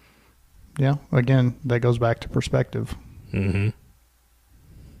 Yeah. Again, that goes back to perspective. Mm-hmm.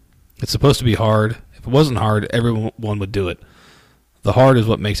 It's supposed to be hard. If it wasn't hard, everyone would do it. The hard is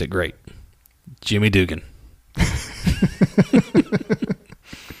what makes it great. Jimmy Dugan.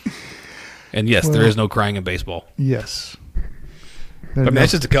 And yes, there is no crying in baseball. Yes. I mean,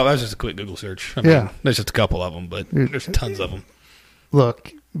 that's just a quick Google search. I mean, there's just a couple of them, but there's tons of them.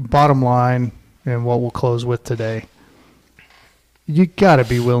 Look, bottom line, and what we'll close with today, you got to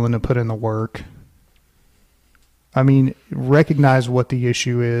be willing to put in the work. I mean, recognize what the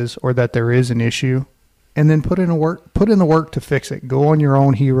issue is, or that there is an issue, and then put in the work to fix it. Go on your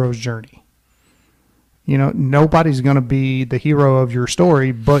own hero's journey. Nobody's going to be the hero of your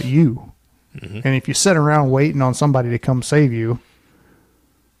story but you. Mm-hmm. And if you sit around waiting on somebody to come save you,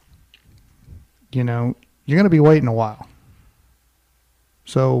 you're going to be waiting a while.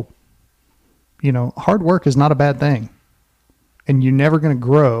 So, hard work is not a bad thing. And you're never going to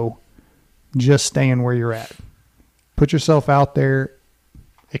grow just staying where you're at. Put yourself out there,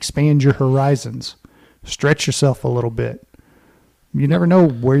 expand your horizons, stretch yourself a little bit. You never know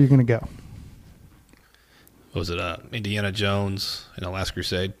where you're going to go. What was it, Indiana Jones in The Last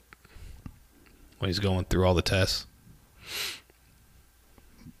Crusade? When he's going through all the tests.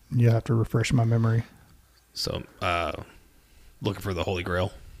 You have to refresh my memory. So, looking for the Holy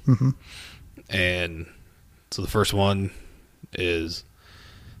Grail. Mm-hmm. And so the first one is,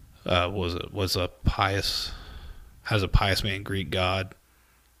 how does a pious man greet God?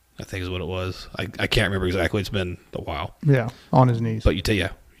 I think is what it was. I can't remember exactly. It's been a while. Yeah, on his knees. But you take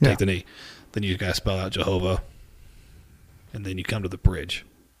the knee. Then you got to spell out Jehovah. And then you come to the bridge.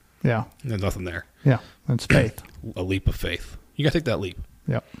 Yeah. And there's nothing there. Yeah, that's faith. A leap of faith. You got to take that leap.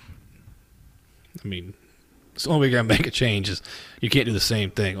 Yep. I mean, it's the only way you're going to make a change is you can't do the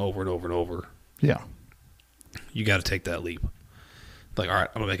same thing over and over and over. Yeah. You got to take that leap. Like, all right,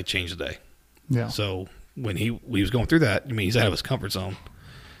 I'm going to make a change today. Yeah. So when he was going through that, I mean, he's out of his comfort zone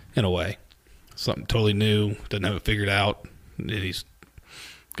in a way. Something totally new, doesn't have it figured out. And he's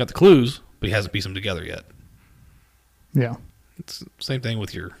got the clues, but he hasn't pieced them together yet. Yeah. It's the same thing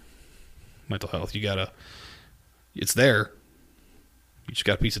with your mental health. It's there. You just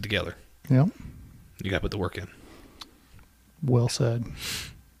got to piece it together. Yeah. You got to put the work in. Well said.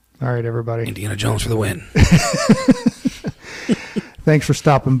 All right, everybody. Indiana Jones for the win. Thanks for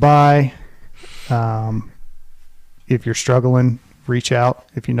stopping by. If you're struggling, reach out.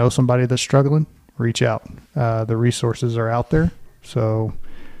 If you know somebody that's struggling, reach out. The resources are out there. So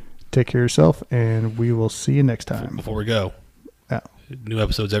take care of yourself, and we will see you next time. Before we go, Yeah. new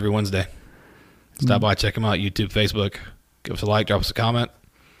episodes every Wednesday. Stop by, check them out, YouTube, Facebook. Give us a like, drop us a comment.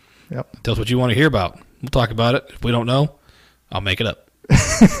 Yep. Tell us what you want to hear about. We'll talk about it. If we don't know, I'll make it up.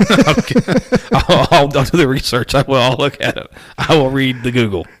 I'll do the research. I will. I'll look at it. I will read the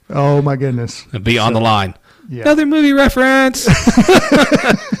Google. Oh, my goodness. And be on the line. Yeah. Another movie reference.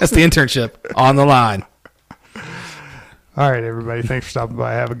 That's the internship. On the line. All right, everybody. Thanks for stopping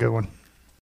by. Have a good one.